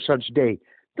such and such day.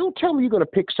 Don't tell me you're going to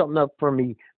pick something up for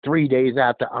me 3 days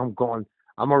after I'm gone.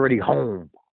 I'm already home.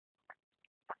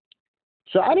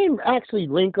 So I didn't actually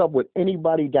link up with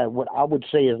anybody that what I would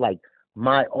say is like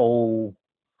my old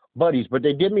buddies, but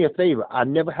they did me a favor. I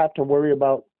never have to worry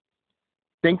about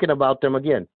thinking about them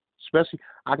again. Especially,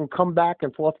 I can come back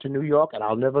and forth to New York, and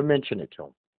I'll never mention it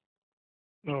to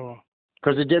them. Oh.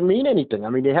 Because it didn't mean anything. I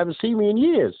mean, they haven't seen me in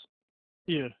years.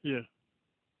 Yeah, yeah.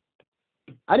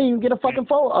 I didn't even get a fucking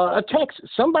phone, a text.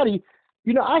 Somebody,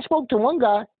 I spoke to one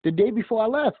guy the day before I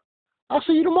left. I'll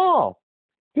see you tomorrow.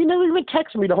 He never even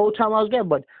texted me the whole time I was there.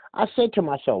 But I said to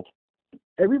myself,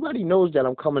 everybody knows that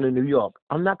I'm coming to New York.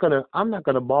 I'm not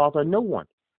gonna bother no one.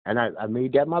 And I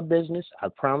made that my business. I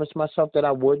promised myself that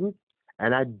I wouldn't,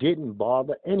 and I didn't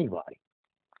bother anybody.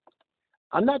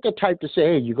 I'm not the type to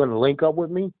say, hey, you're gonna link up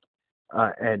with me,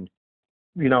 and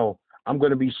I'm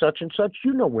gonna be such and such.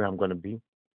 You know where I'm gonna be.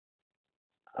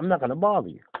 I'm not gonna bother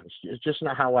you. It's just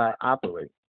not how I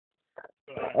operate.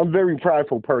 I'm a very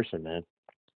prideful person, man.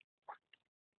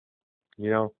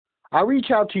 I'll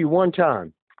reach out to you one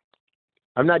time.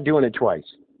 I'm not doing it twice.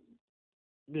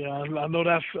 Yeah, I know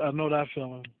that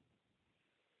feeling.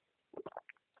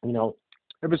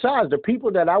 And besides, the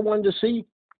people that I wanted to see,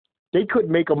 they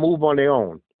couldn't make a move on their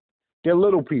own. They're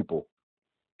little people.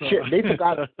 Shit, they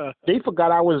forgot. They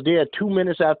forgot I was there 2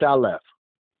 minutes after I left.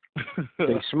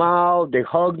 They smiled. They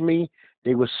hugged me.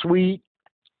 They were sweet.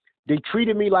 They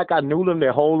treated me like I knew them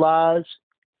their whole lives.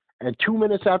 And 2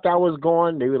 minutes after I was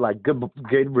gone, they were like,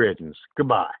 good riddance.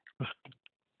 Goodbye.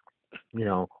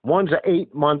 One's an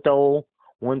 8-month-old,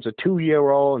 one's a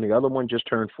 2-year-old, and the other one just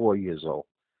turned 4 years old.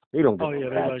 They don't give a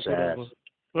rat's ass.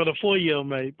 Well, the 4-year-old,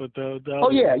 mate, but the oh,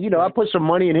 yeah, I put some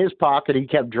money in his pocket. He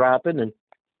kept dropping, and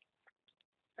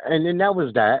then that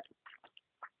was that.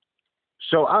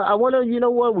 So I want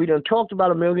to, we done talked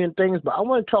about a million things, but I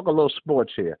want to talk a little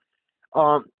sports here.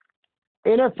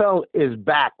 NFL is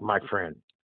back, my friend.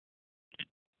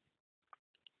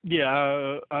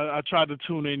 Yeah, I tried to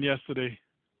tune in yesterday,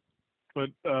 but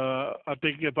I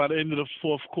think by the end of the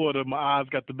fourth quarter, my eyes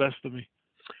got the best of me.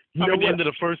 The end of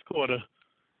the first quarter.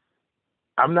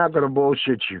 I'm not going to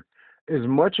bullshit you. As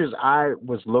much as I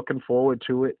was looking forward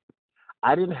to it,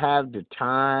 I didn't have the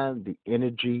time, the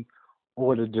energy,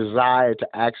 or the desire to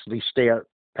actually stay up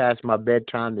past my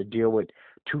bedtime to deal with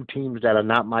two teams that are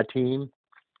not my team.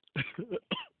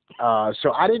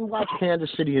 So I didn't watch Kansas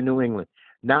City and New England.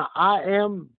 Now,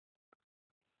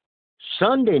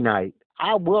 Sunday night,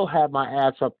 I will have my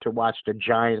ass up to watch the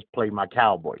Giants play my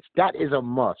Cowboys. That is a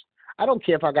must. I don't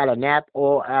care if I got a nap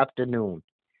all afternoon.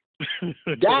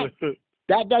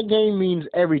 That game means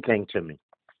everything to me.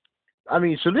 I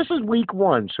mean, so this is week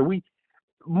one. So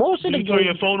most of the games. You turn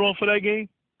your phone off for that game?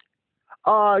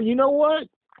 You know what?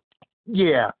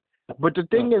 Yeah. But the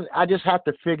thing is, I just have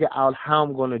to figure out how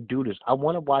I'm going to do this. I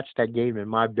want to watch that game in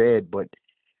my bed, but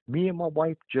me and my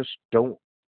wife just don't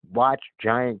watch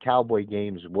Giant Cowboy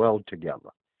games well together.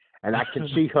 And I can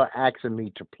see her asking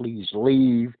me to please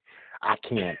leave. I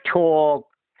can't talk.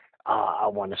 I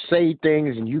want to say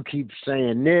things, and you keep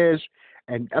saying this.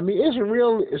 And I mean, it's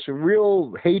a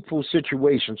real hateful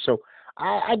situation. So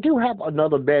I do have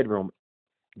another bedroom.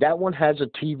 That one has a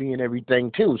TV and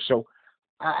everything too. So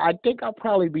I think I'll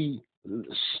probably be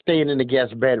staying in the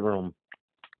guest bedroom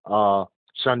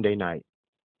Sunday night.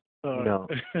 And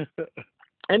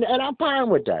I'm fine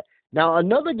with that. Now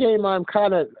another game I'm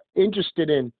kind of interested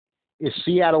in is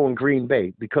Seattle and Green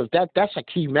Bay, because that's a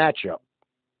key matchup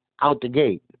out the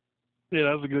gate.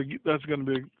 Yeah, that's going to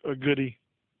be a goodie.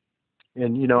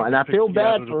 And and I feel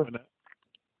bad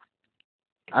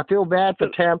for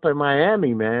Tampa and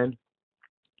Miami, man.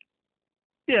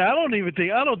 Yeah, I don't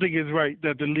think it's right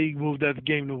that the league moved that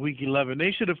game to week 11.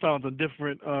 They should have found a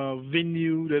different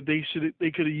venue that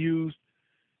they could have used.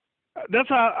 That's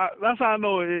how I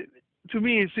know it. To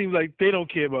me, it seems like they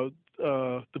don't care about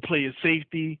the players'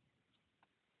 safety.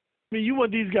 I mean, you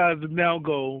want these guys to now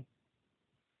go.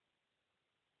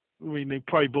 I mean, they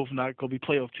probably both not going to be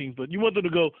playoff teams, but you want them to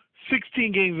go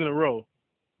 16 games in a row,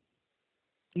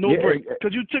 no break,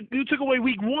 because you took away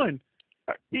week 1.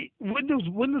 When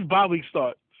does bye week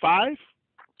start? 5?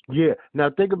 Yeah. Now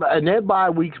think about, and their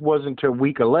bye weeks wasn't until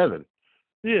week 11.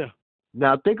 Yeah.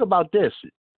 Now think about this.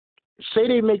 Say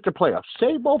they make the playoffs.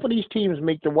 Say both of these teams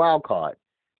make the wild card.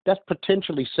 That's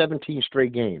potentially 17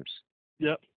 straight games.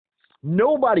 Yep.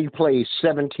 Nobody plays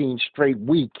 17 straight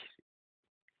weekends.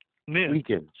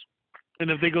 And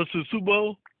if they go to the Super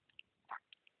Bowl?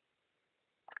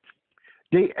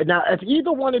 Now, if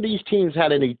either one of these teams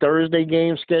had any Thursday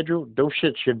games scheduled, those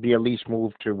shit should be at least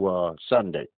moved to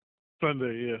Sunday.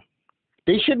 Sunday, yeah.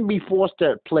 They shouldn't be forced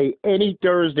to play any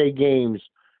Thursday games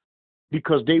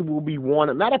because they will be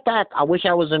wanted. Matter of fact, I wish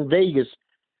I was in Vegas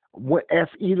if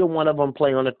either one of them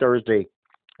play on a Thursday.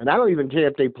 And I don't even care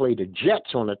if they play the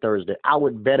Jets on a Thursday. I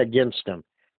would bet against them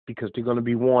because they're going to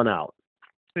be worn out.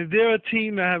 Is there a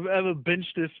team that have ever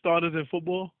benched their starters in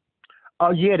football?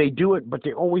 Oh, yeah, they do it, but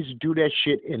they always do that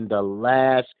shit in the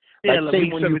last, say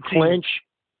when 17. You clinch.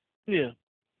 Yeah.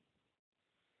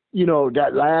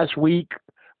 That last week.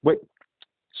 But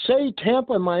say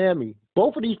Tampa and Miami,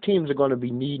 both of these teams are going to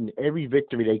be needing every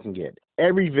victory they can get.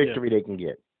 Every victory they can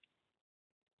get.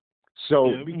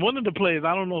 So one of the players,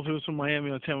 I don't know if it was from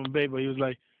Miami or Tampa Bay, but he was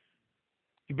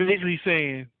basically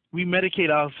saying, we medicate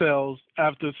ourselves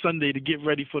after Sunday to get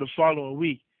ready for the following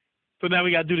week. So now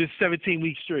we got to do this 17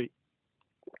 weeks straight.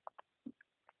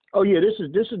 Oh yeah, this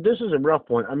is a rough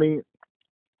one. I mean,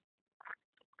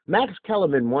 Max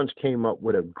Kellerman once came up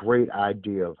with a great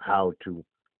idea of how to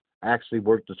actually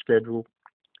work the schedule,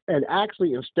 and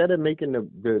actually instead of making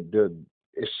the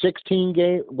 16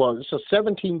 game, well, it's a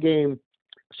 17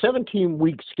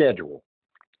 week schedule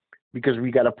because we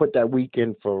got to put that week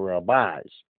in for buys.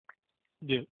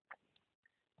 Yeah.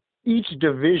 Each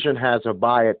division has a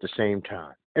bye at the same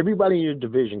time. Everybody in your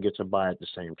division gets a bye at the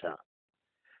same time.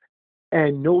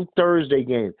 And no Thursday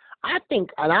game. I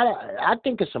think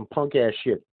it's some punk ass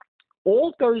shit.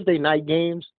 All Thursday night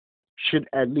games should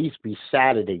at least be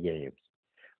Saturday games.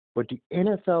 But the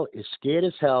NFL is scared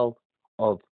as hell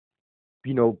of,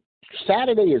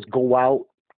 Saturday is go out,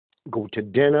 go to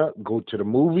dinner, go to the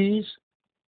movies,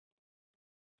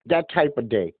 that type of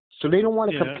day. So they don't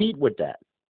want to compete with that.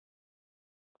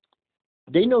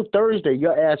 They know Thursday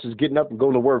your ass is getting up and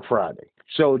going to work Friday.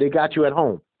 So they got you at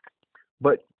home.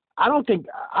 But I don't think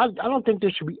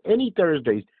there should be any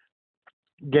Thursday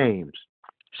games.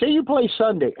 Say you play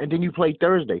Sunday and then you play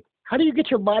Thursday. How do you get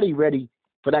your body ready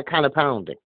for that kind of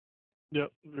pounding?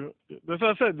 Yep. That's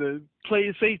what I said. The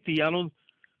player safety.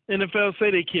 NFL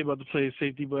say they care about the player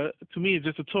safety, but to me it's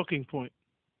just a talking point.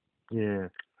 Yeah.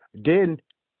 Then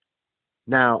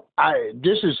now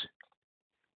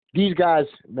these guys,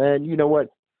 man, you know what?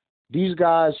 These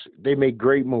guys, they make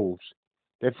great moves.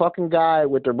 That fucking guy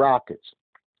with the Rockets.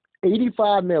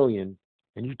 $85 million,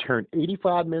 and you turn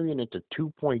 $85 million into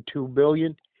 $2.2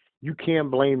 billion, you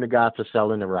can't blame the guy for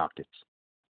selling the Rockets.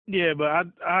 Yeah, but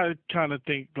I kind of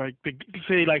think like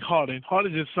Harden.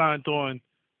 Harden just signed on.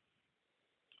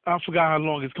 I forgot how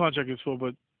long his contract is for,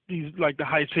 but he's like the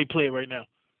highest paid player right now.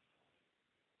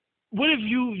 What if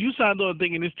you signed on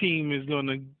thinking this team is going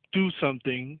to do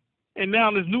something, and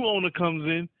now this new owner comes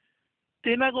in,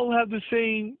 they're not going to have the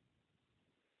same.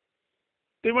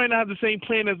 They might not have the same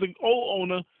plan as the old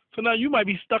owner, so now you might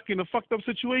be stuck in a fucked up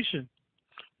situation.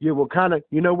 Yeah, well, kind of,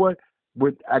 you know what?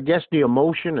 With, I guess, the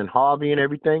emotion and Harvey and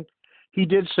everything, he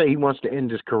did say he wants to end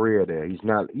his career there.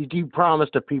 He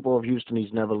promised the people of Houston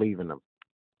he's never leaving them.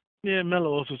 Yeah,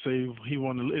 Melo also said he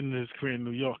wanted to end his career in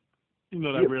New York.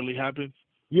 That rarely happens.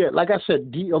 Yeah, like I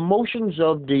said, the emotions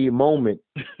of the moment.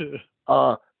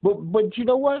 But you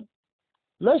know what?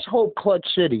 Let's hope Clutch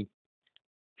City,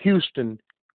 Houston,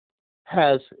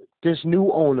 has this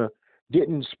new owner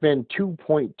didn't spend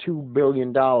 $2.2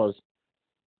 billion to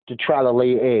try to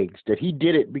lay eggs. That he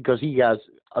did it because he has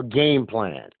a game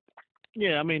plan.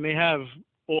 Yeah, I mean, they have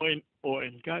Orton.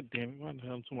 God damn it. Why the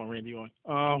hell am I talking about Randy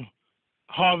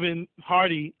Orton?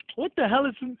 Hardy. What the hell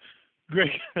is it?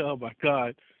 Greg? Oh, my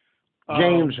God.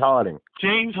 James Harden.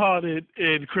 James Harden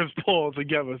and Chris Paul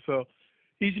together. So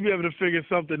he should be able to figure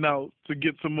something out to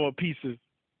get some more pieces.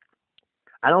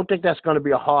 I don't think that's going to be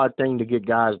a hard thing to get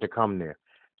guys to come there.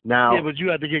 Now, Yeah, but you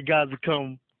had to get guys to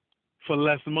come for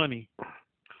less money.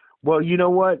 well, you know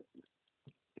what?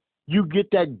 You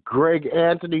get that Greg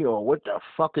Anthony or what the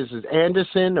fuck is his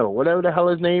Anderson or whatever the hell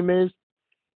his name is,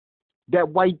 that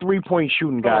white 3-point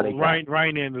shooting guy. Oh,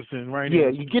 Ryan Anderson. Yeah,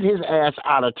 you get his ass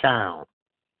out of town.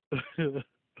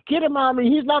 Get him out. I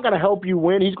mean, he's not going to help you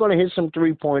win. He's going to hit some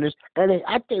 3-pointers. And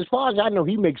as far as I know,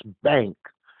 he makes bank.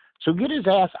 So get his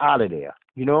ass out of there,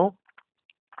 you know?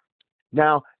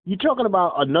 Now, you're talking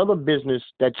about another business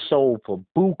that sold for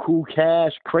buku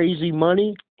cash, crazy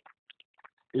money,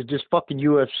 is this fucking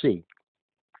UFC.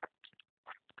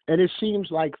 And it seems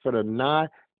like for the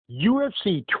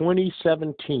UFC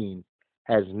 2017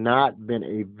 has not been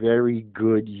a very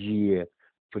good year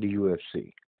for the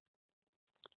UFC.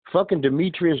 Fucking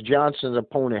Demetrius Johnson's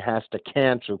opponent has to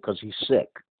cancel because he's sick.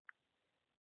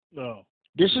 No.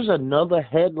 This is another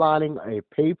headlining a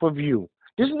pay-per-view.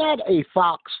 This is not a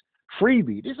Fox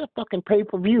freebie. This is a fucking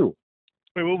pay-per-view.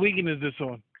 Wait, what weekend is this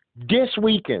on? This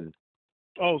weekend.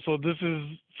 Oh, so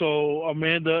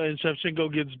Amanda and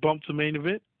Shevchenko gets bumped to main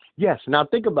event? Yes. Now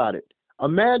think about it.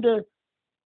 Amanda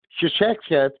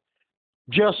Shevchenko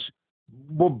just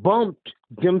were bumped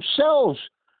themselves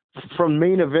from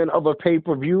main event of a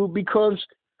pay-per-view because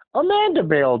Amanda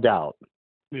bailed out.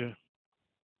 Yeah.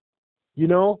 You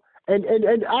know? And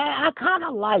I kind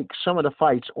of like some of the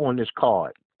fights on this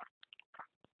card.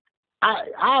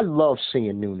 I love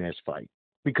seeing Nunes fight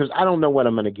because I don't know what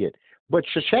I'm going to get. But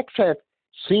Shevchenko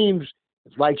seems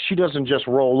like she doesn't just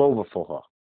roll over for her.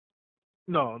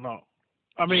 No.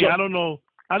 I mean, I don't know.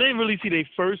 I didn't really see their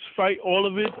first fight, all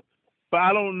of it, but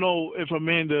I don't know if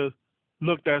Amanda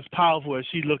looked as powerful as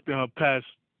she looked in her past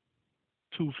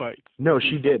 2 fights. No,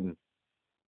 she didn't.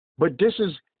 But this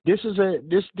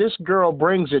girl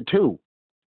brings it too.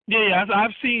 Yeah,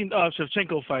 I've seen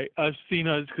Shevchenko fight. I've seen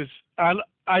her because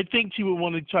I think she would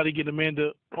want to try to get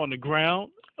Amanda on the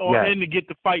ground and to get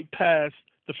the fight past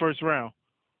the first round.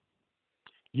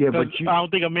 Yeah, but I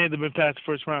don't think Amanda been past the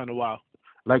first round in a while.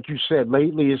 Like you said,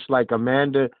 lately it's like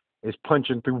Amanda is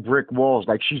punching through brick walls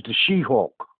like she's the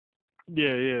She-Hulk.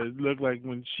 Yeah. It looked like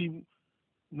when she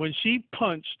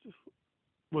punched,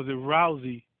 was it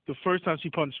Rousey? The first time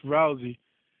she punched Rousey,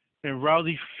 and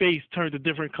Rousey's face turned a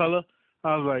different color.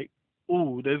 I was like,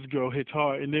 ooh, this girl hits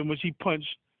hard. And then when she punched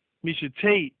Miesha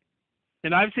Tate,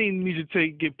 and I've seen Miesha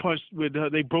Tate get punched with her,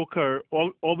 they broke her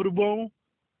orbital bone,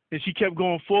 and she kept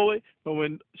going forward. But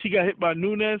when she got hit by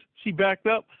Nunes, she backed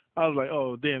up. I was like,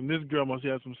 oh, damn, this girl must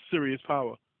have some serious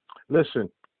power. Listen,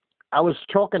 I was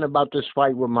talking about this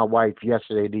fight with my wife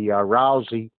yesterday, the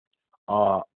Rousey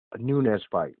Nunes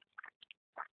fight.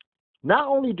 Not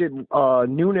only did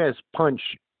Nunes punch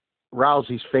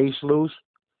Rousey's face loose,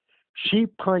 she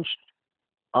punched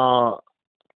Rousey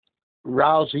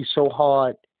so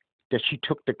hard that she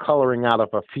took the coloring out of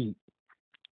her feet.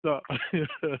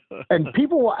 And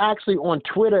people were actually on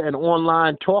Twitter and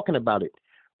online talking about it.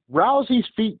 Rousey's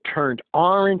feet turned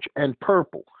orange and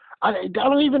purple. I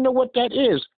don't even know what that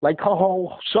is. Like her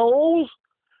whole soles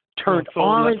turned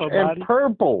orange and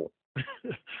purple.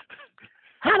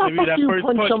 How the fuck do you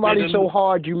punch somebody so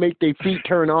hard you make their feet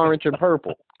turn orange and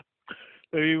purple?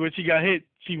 Maybe when she got hit,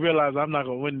 she realized, I'm not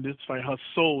going to win this fight. Her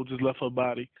soul just left her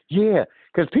body. Yeah,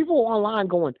 because people were online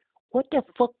going, what the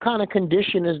fuck kind of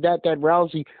condition is that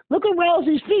Rousey? Look at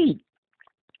Rousey's feet.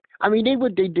 I mean,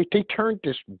 they turned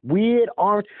this weird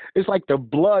orange. It's like the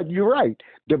blood. You're right.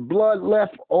 The blood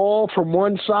left all from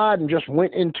one side and just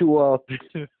went into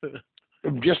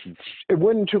it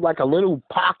went into like a little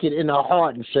pocket in her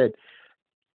heart and said,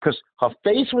 because her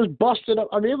face was busted up.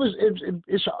 I mean,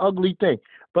 it's an ugly thing.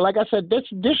 But like I said,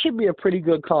 this should be a pretty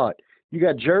good card. You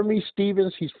got Jeremy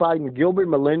Stevens. He's fighting Gilbert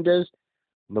Melendez.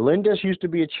 Melendez used to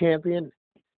be a champion.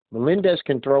 Melendez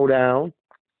can throw down.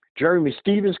 Jeremy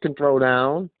Stevens can throw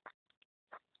down.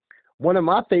 One of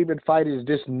my favorite fighters is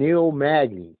this Neil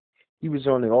Magny. He was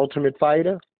on The Ultimate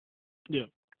Fighter. Yeah.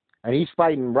 And he's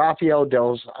fighting Rafael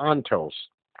Dos Anjos.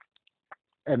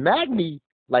 And Magny,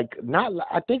 I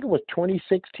think it was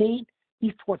 2016,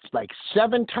 he fought like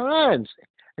 7 times.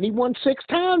 And he won 6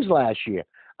 times last year.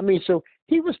 I mean, so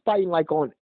he was fighting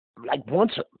once,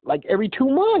 every 2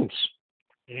 months.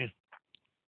 Yeah.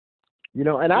 You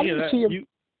know, and I didn't see him.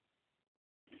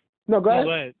 No, go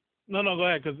ahead. No, go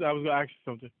ahead, because I was going to ask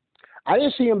you something. I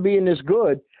didn't see him being this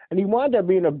good, and he wound up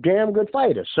being a damn good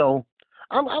fighter. So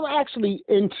I'm actually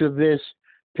into this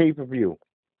pay-per-view.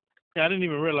 Yeah, I didn't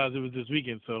even realize it was this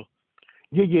weekend, so.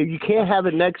 Yeah, you can't have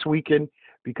it next weekend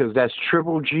because that's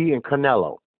Triple G and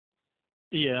Canelo.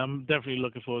 Yeah, I'm definitely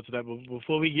looking forward to that. But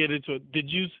before we get into it, was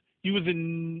you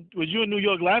in New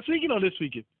York last weekend or this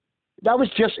weekend? That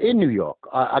was just in New York.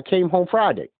 I came home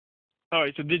Friday. All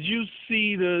right. So did you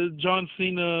see the John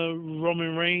Cena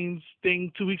Roman Reigns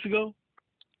thing 2 weeks ago?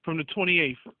 From the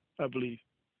 28th, I believe.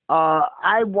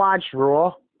 I watched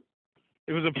Raw.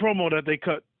 It was a promo that they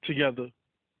cut together.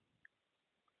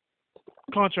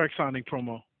 Contract signing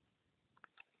promo.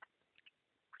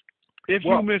 If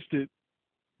you missed it,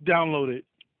 download it.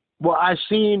 Well, I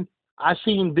seen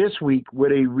this week where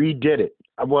they redid it.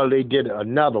 Well, they did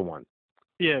another one.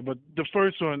 Yeah, but the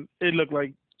first one, it looked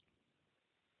like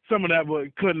some of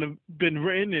that couldn't have been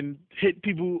written and hit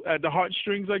people at the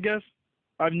heartstrings, I guess.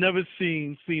 I've never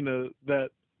seen Cena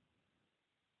that.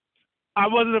 I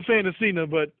wasn't a fan of Cena,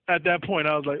 but at that point,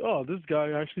 I was like, oh, this guy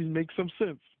actually makes some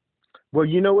sense. Well,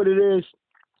 you know what it is?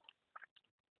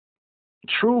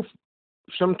 Truth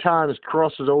sometimes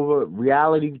crosses over.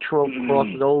 Reality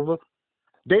crosses over.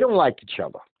 They don't like each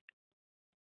other.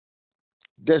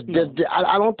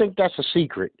 I don't think that's a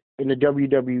secret in the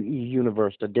WWE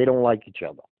universe that they don't like each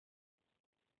other.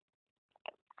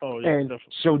 Oh, yeah, and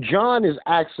definitely. So John is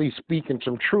actually speaking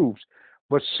some truths,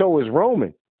 but so is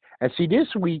Roman. And see, this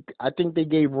week, I think they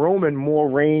gave Roman more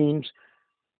reins,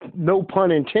 no pun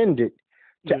intended,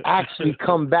 to actually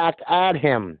come back at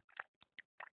him.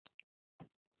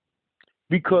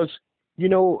 Because, you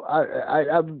know,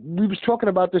 we was talking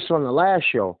about this on the last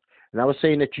show, and I was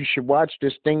saying that you should watch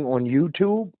this thing on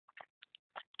YouTube,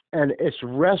 and it's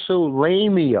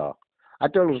WrestleLamia. I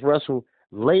thought it was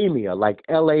WrestleLamia, like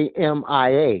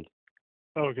Lamia.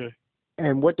 Okay.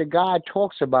 And what the guy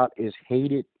talks about is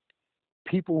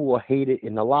people who are hated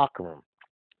in the locker room.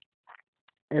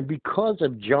 And because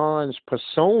of John's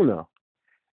persona,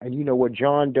 and you know what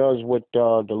John does with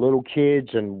the little kids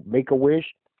and Make-A-Wish,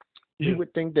 you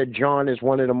would think that John is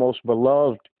one of the most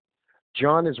beloved.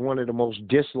 John is one of the most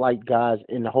disliked guys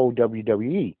in the whole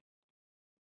WWE.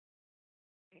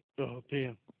 Oh,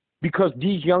 damn. Because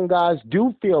these young guys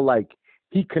do feel like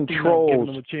he controls. He's not giving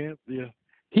them a chance, yeah.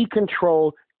 He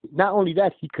controls, not only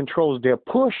that, he controls their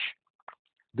push,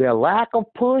 their lack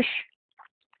of push.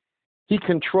 He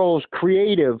controls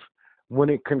creative when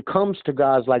it comes to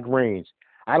guys like Reigns.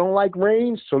 I don't like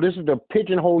Reigns, so this is the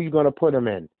pigeonhole you're going to put him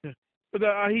in. Yeah. But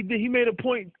he made a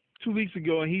point 2 weeks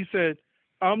ago, and he said,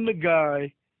 I'm the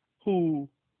guy who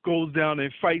goes down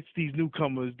and fights these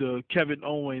newcomers, the Kevin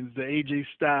Owens, the AJ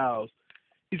Styles.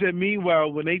 He said,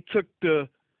 meanwhile, when they took the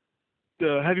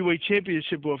heavyweight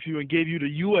championship off you and gave you the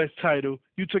U.S. title,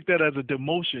 you took that as a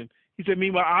demotion. He said,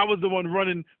 meanwhile, I was the one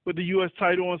running with the U.S.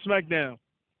 title on SmackDown.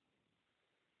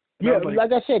 And yeah,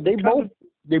 like I said,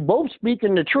 they both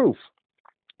speaking the truth.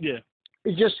 Yeah.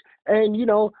 It's just, and you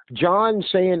know, John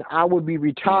saying I would be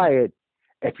retired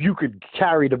if you could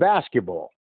carry the basketball.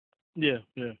 Yeah,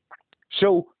 yeah.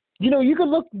 So, you know, you could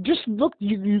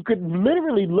you could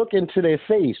literally look into their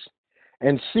face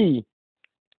and see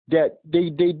that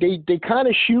they kind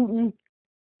of shooting.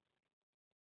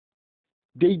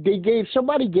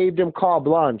 Somebody gave them carte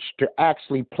blanche to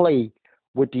actually play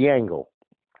with the angle.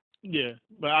 Yeah,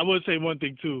 but I would say one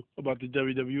thing too about the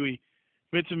WWE.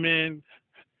 Vince McMahon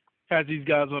has these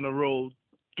guys on the road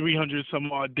 300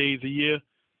 some odd days a year,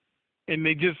 and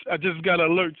I just got an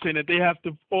alert saying that they have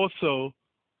to also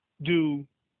do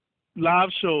live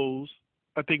shows.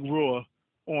 I think Raw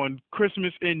on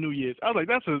Christmas and New Year's. I was like,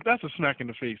 that's a smack in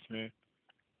the face, man.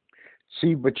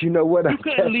 See, but you know what? You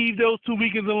couldn't leave those 2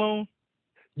 weekends alone.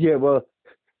 Yeah, well,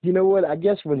 you know what? I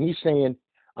guess when he's saying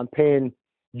I'm paying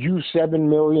you $7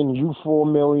 million, you $4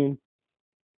 million.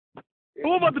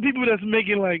 What about the people that's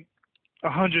making like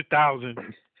 100,000?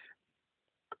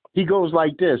 He goes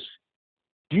like this.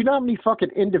 Do you know how many fucking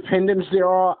independents there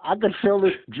are? I could fill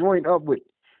this joint up with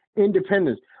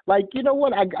independents. Like, you know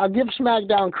what? I give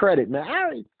SmackDown credit, man.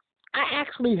 I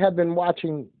actually have been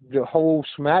watching the whole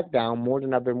SmackDown more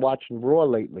than I've been watching Raw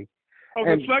lately.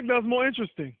 Okay, and SmackDown's more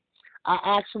interesting. I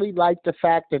actually like the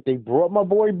fact that they brought my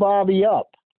boy Bobby up.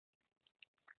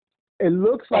 It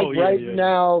looks like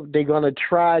now they're going to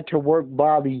try to work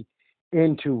Bobby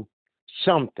into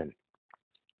something.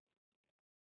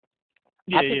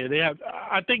 Yeah, they have.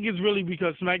 I think it's really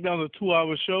because SmackDown's a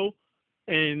 2-hour show,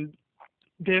 and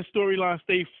their storyline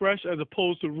stay fresh as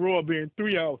opposed to Raw being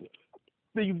 3 hours.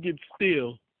 Things get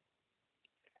still.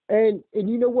 And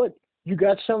you know what? You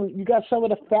got some of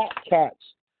the fat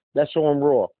cats that's on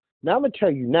Raw. Now I'm gonna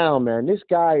tell you now, man. This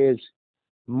guy is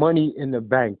money in the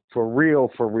bank for real,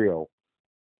 for real.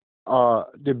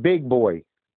 The big boy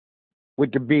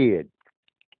with the beard.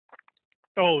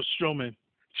 Oh, Strowman.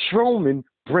 Strowman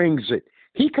brings it.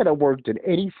 He could have worked in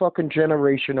any fucking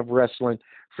generation of wrestling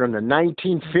from the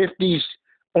 1950s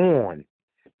on.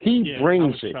 He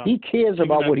brings it. He cares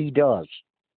about what he does.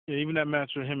 Yeah, even that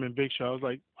match with him and Big Show, I was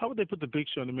like, how would they put the Big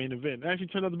Show in the main event? It actually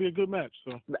turned out to be a good match.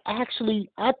 So Actually,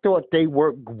 I thought they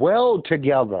worked well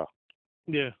together.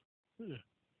 yeah, yeah.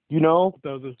 You know, I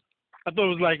thought it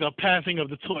was like a passing of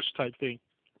the torch type thing.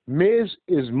 Miz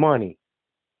is money.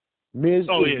 Miz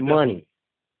is money.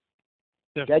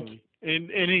 Definitely.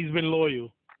 And he's been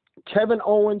loyal. Kevin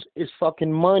Owens is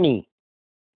fucking money.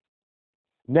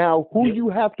 Now, who you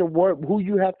have to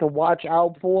watch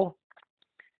out for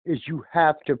is you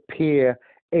have to pair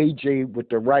AJ with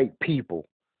the right people,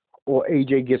 or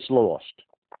AJ gets lost.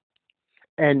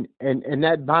 And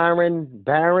that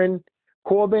Baron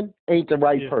Corbin ain't the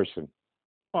right person.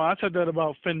 Oh, I said that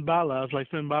about Finn Balor. I was like,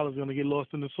 Finn Balor's gonna get lost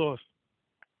in the sauce.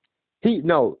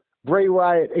 Bray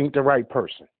Wyatt ain't the right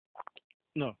person.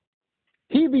 No.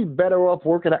 He'd be better off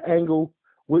working an angle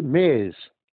with Miz.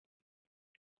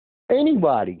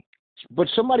 Anybody, but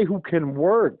somebody who can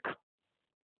work.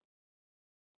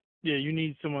 Yeah, you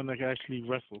need someone that can actually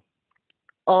wrestle.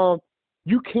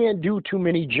 You can't do too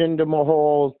many Jinder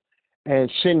Mahal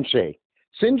and Sinjay.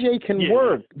 Sinjay can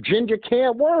work. Jinder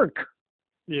can't work.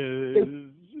 Yeah,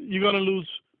 you're gonna lose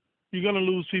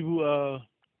people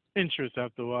interest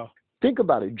after a while. Think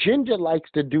about it. Jinder likes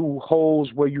to do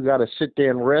holes where you got to sit there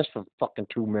and rest for fucking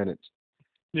 2 minutes.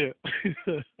 Yeah.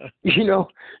 You know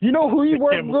who he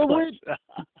worked good with?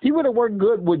 He would have worked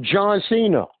good with John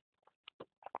Cena.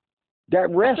 That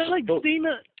rest. I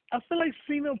feel like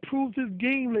Cena proved his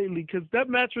game lately, because that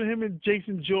match with him and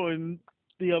Jason Jordan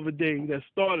the other day that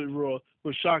started Raw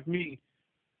would shock me.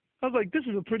 I was like, this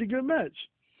is a pretty good match.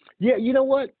 Yeah, you know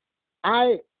what?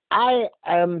 I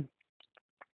am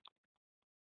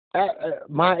at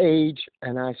my age,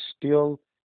 and I still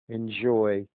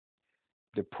enjoy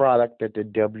the product that the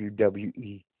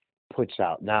WWE puts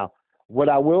out. Now, what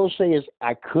I will say is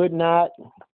I could not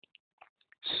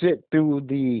sit through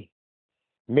the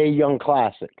Mae Young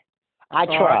Classic. I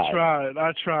tried.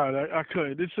 I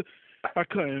couldn't. I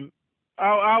couldn't.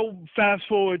 I'll fast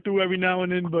forward through every now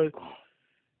and then, but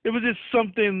it was just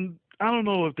something. I don't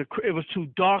know if it was too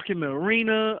dark in the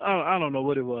arena. I don't know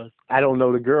what it was. I don't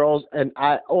know the girls, and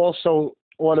I also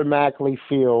automatically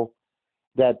feel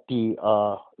that the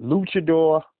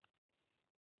luchador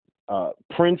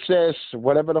princess,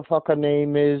 whatever the fuck her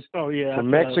name is, from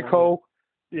Mexico,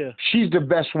 she's the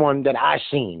best one that I've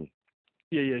seen.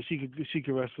 Yeah, she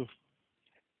could wrestle.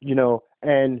 You know,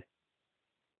 and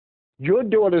your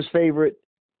daughter's favorite,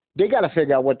 they got to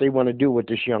figure out what they want to do with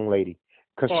this young lady.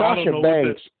 Because Sasha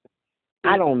Banks,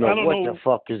 I don't know what the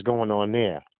fuck is going on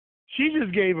there. She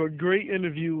just gave a great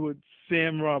interview with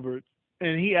Sam Roberts,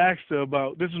 and he asked her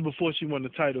about, this is before she won the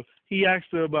title, he asked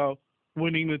her about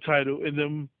winning the title and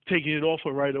them taking it off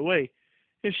her right away.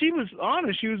 And she was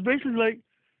honest. She was basically like,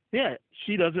 yeah,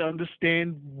 she doesn't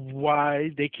understand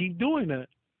why they keep doing that.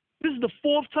 This is the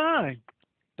 4th time.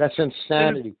 That's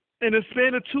insanity. In a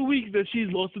span of 2 weeks that she's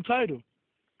lost the title.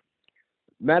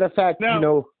 Matter of fact,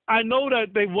 now, I know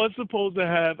that they was supposed to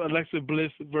have Alexa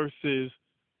Bliss versus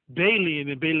Bayley, and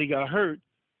then Bayley got hurt.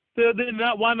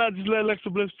 Why not just let Alexa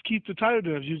Bliss keep the title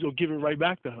then if she's going to give it right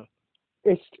back to her?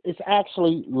 It's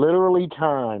actually literally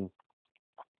time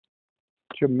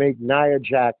to make Nia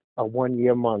Jax a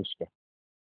 1-year monster.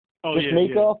 Just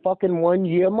make her a fucking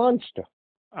 1-year monster.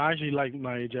 I actually like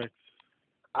Nia Jax.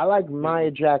 I like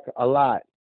Nia Jax a lot.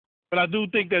 But I do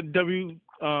think that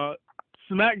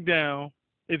SmackDown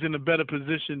is in a better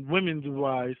position women's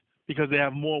wise because they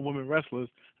have more women wrestlers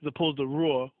as opposed to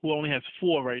Raw, who only has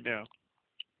 4 right now.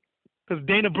 Because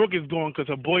Dana Brooke is gone because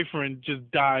her boyfriend just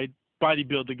died.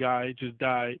 Bodybuilder guy just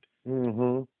died.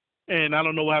 Mm-hmm. And I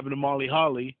don't know what happened to Molly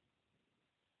Holly.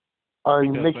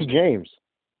 Mickey James.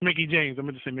 Mickey James. I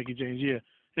meant to say Mickey James, yeah.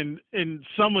 And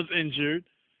Summer's injured.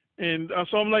 And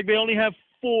so I'm like, they only have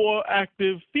 4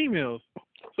 active females.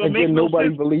 So and then nobody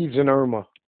believes in Irma.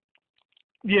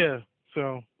 Yeah,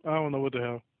 so I don't know what the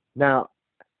hell. Now,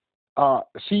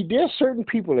 see, there's certain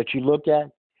people that you look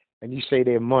at and you say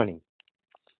they're money.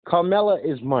 Carmella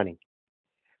is money.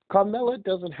 Carmella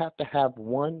doesn't have to have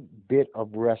one bit of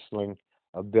wrestling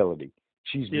ability.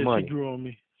 She's money. She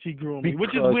grew on me,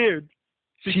 which is weird.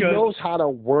 She knows how to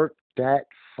work that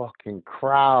fucking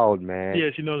crowd, man. Yeah,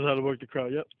 she knows how to work the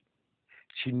crowd, yep.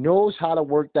 She knows how to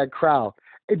work that crowd.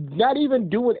 It's not even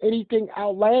doing anything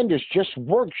outlandish, just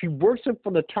work. She works it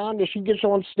from the time that she gets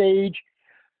on stage.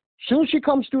 Soon as she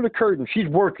comes through the curtain, she's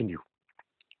working you.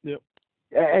 Yep.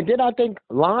 And then I think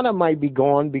Lana might be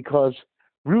gone because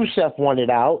Rusev wanted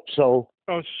out, so...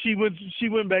 Oh, she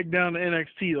went back down to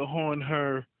NXT to hone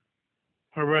her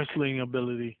wrestling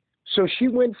ability. So she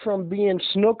went from being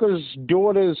Snooker's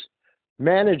daughter's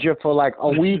manager for like a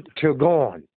week to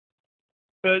gone.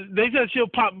 They said she'll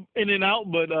pop in and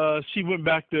out, but she went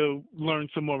back to learn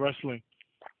some more wrestling.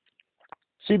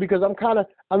 See, because is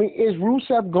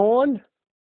Rusev gone?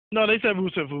 No, they said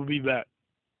Rusev will be back.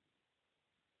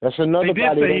 That's another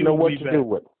guy they don't know what to do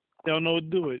with. They don't know what to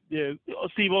do with. Yeah,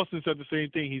 Steve Austin said the same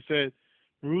thing. He said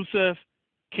Rusev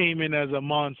came in as a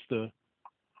monster,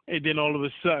 and then all of a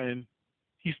sudden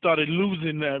he started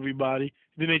losing to everybody.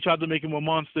 Then they tried to make him a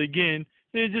monster again,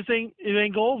 and it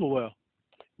ain't go over well.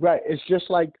 Right. It's just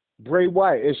like Bray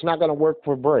Wyatt. It's not going to work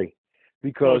for Bray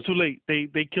because it's too late.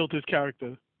 They killed his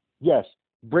character. Yes,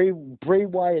 Bray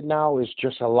Wyatt now is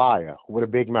just a liar with a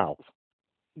big mouth.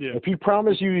 Yeah. If he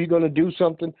promised you he's going to do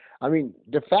something, I mean,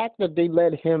 the fact that they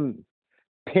let him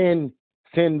pin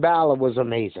Finn Balor was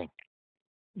amazing.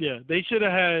 Yeah, they should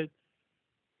have had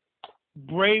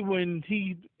Bray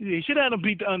they should have had him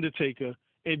beat the Undertaker,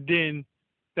 and then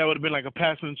that would have been like a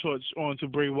passing torch on to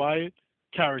Bray Wyatt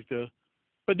character.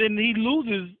 But then he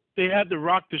loses. They had The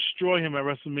Rock destroy him at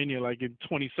WrestleMania like in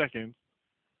 20 seconds.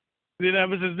 Then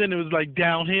ever since then, it was like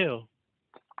downhill.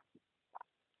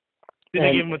 Then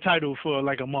they gave him a title for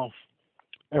like a month.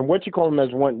 And what you call him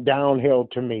has went downhill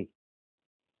to me.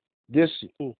 The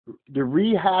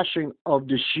rehashing of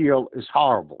the Shield is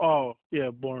horrible. Oh,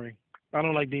 yeah, boring. I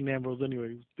don't like Dean Ambrose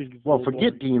anyway. Well,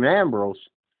 forget Dean Ambrose.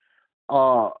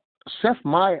 Seth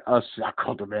Meyers. I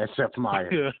called him man Seth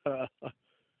Meyers.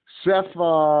 Seth,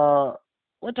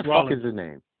 what the fuck is his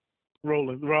name?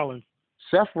 Rollins.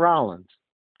 Seth Rollins'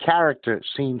 character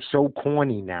seems so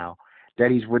corny now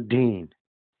that he's with Dean.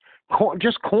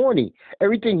 Just corny.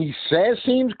 Everything he says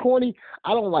seems corny.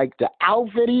 I don't like the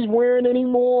outfit he's wearing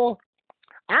anymore.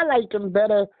 I liked him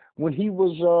better when he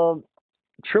was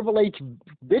Triple H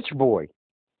bitch boy.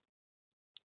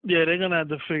 Yeah, they're gonna have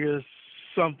to figure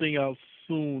something out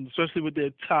soon, especially with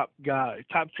their top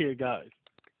tier guys.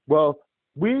 Well,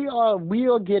 we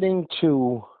are getting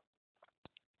to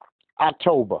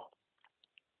October.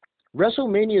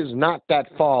 WrestleMania is not that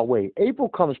far away. April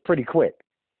comes pretty quick.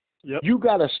 Yep. You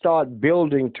got to start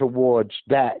building towards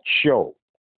that show.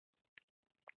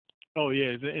 Oh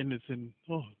yeah, and it's in.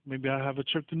 Oh, maybe I have a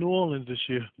trip to New Orleans this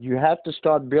year. You have to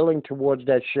start building towards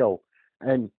that show,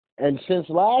 and since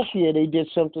last year they did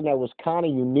something that was kind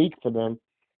of unique for them.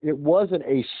 It wasn't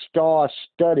a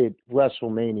star-studded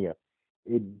WrestleMania.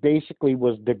 It basically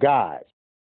was the guys.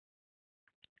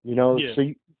 You know, yeah. so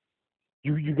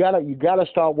you gotta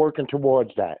start working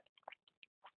towards that.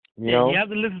 You know? You have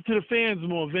to listen to the fans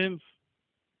more, Vince.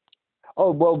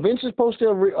 Oh well, Vince is supposed to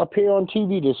appear on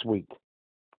TV this week.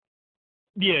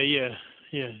 Yeah.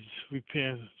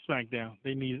 Repair SmackDown.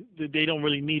 They don't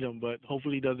really need him, but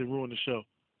hopefully he doesn't ruin the show.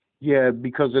 Yeah,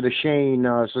 because of the Shane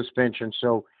suspension,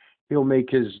 so he'll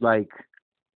make his like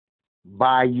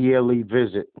bi-yearly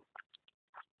visit.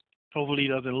 Hopefully he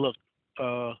doesn't look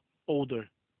older.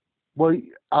 Well,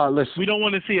 listen. We don't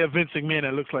want to see a Vince McMahon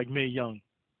that looks like Mae Young.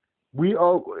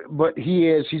 But he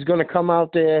is. He's going to come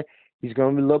out there. He's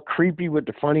going to look creepy with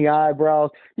the funny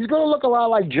eyebrows. He's going to look a lot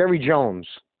like Jerry Jones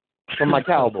from my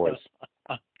Cowboys.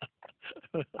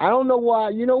 I don't know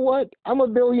why. You know what? I'm a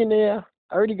billionaire.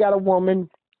 I already got a woman.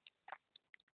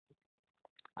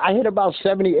 I hit about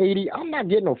 70, 80. I'm not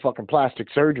getting no fucking plastic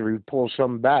surgery to pull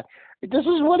something back. This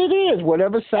is what it is.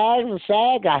 Whatever sag is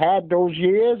sag. I had those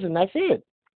years, and that's it.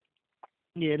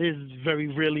 Yeah, it is very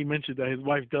rarely mentioned that his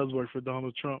wife does work for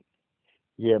Donald Trump.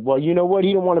 Yeah, well, you know what?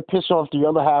 He don't want to piss off the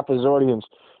other half of his audience.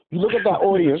 You look at that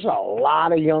audience, there's a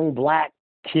lot of young black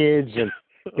kids and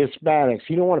Hispanics.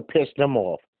 You don't want to piss them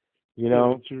off, you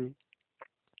know? Yeah, true.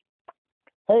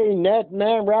 Hey, Ned,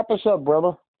 man, wrap us up,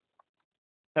 brother.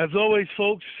 As always,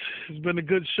 folks, it's been a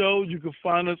good show. You can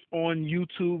find us on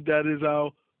YouTube. That is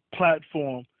our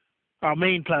platform, our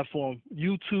main platform,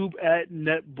 YouTube at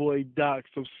NetBoyDoc.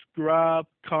 Subscribe,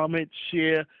 comment,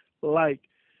 share, like.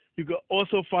 You can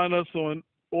also find us on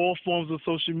all forms of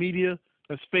social media.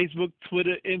 That's Facebook,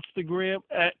 Twitter, Instagram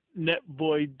at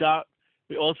NetBoyDoc.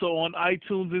 We're also on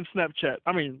iTunes and Snapchat.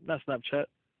 I mean, not Snapchat,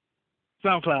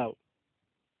 SoundCloud.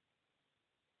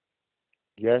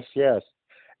 Yes.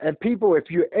 And people, if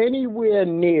you're anywhere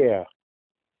near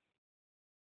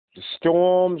the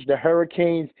storms, the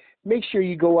hurricanes, make sure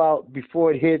you go out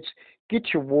before it hits.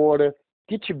 Get your water,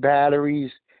 get your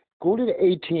batteries. Go to the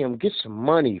ATM, get some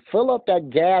money, fill up that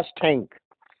gas tank.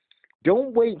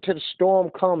 Don't wait until the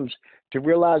storm comes to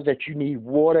realize that you need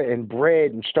water and bread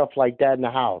and stuff like that in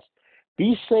the house.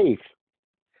 Be safe.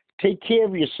 Take care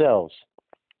of yourselves.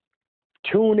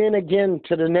 Tune in again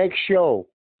to the next show.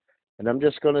 And I'm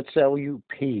just going to tell you,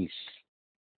 peace.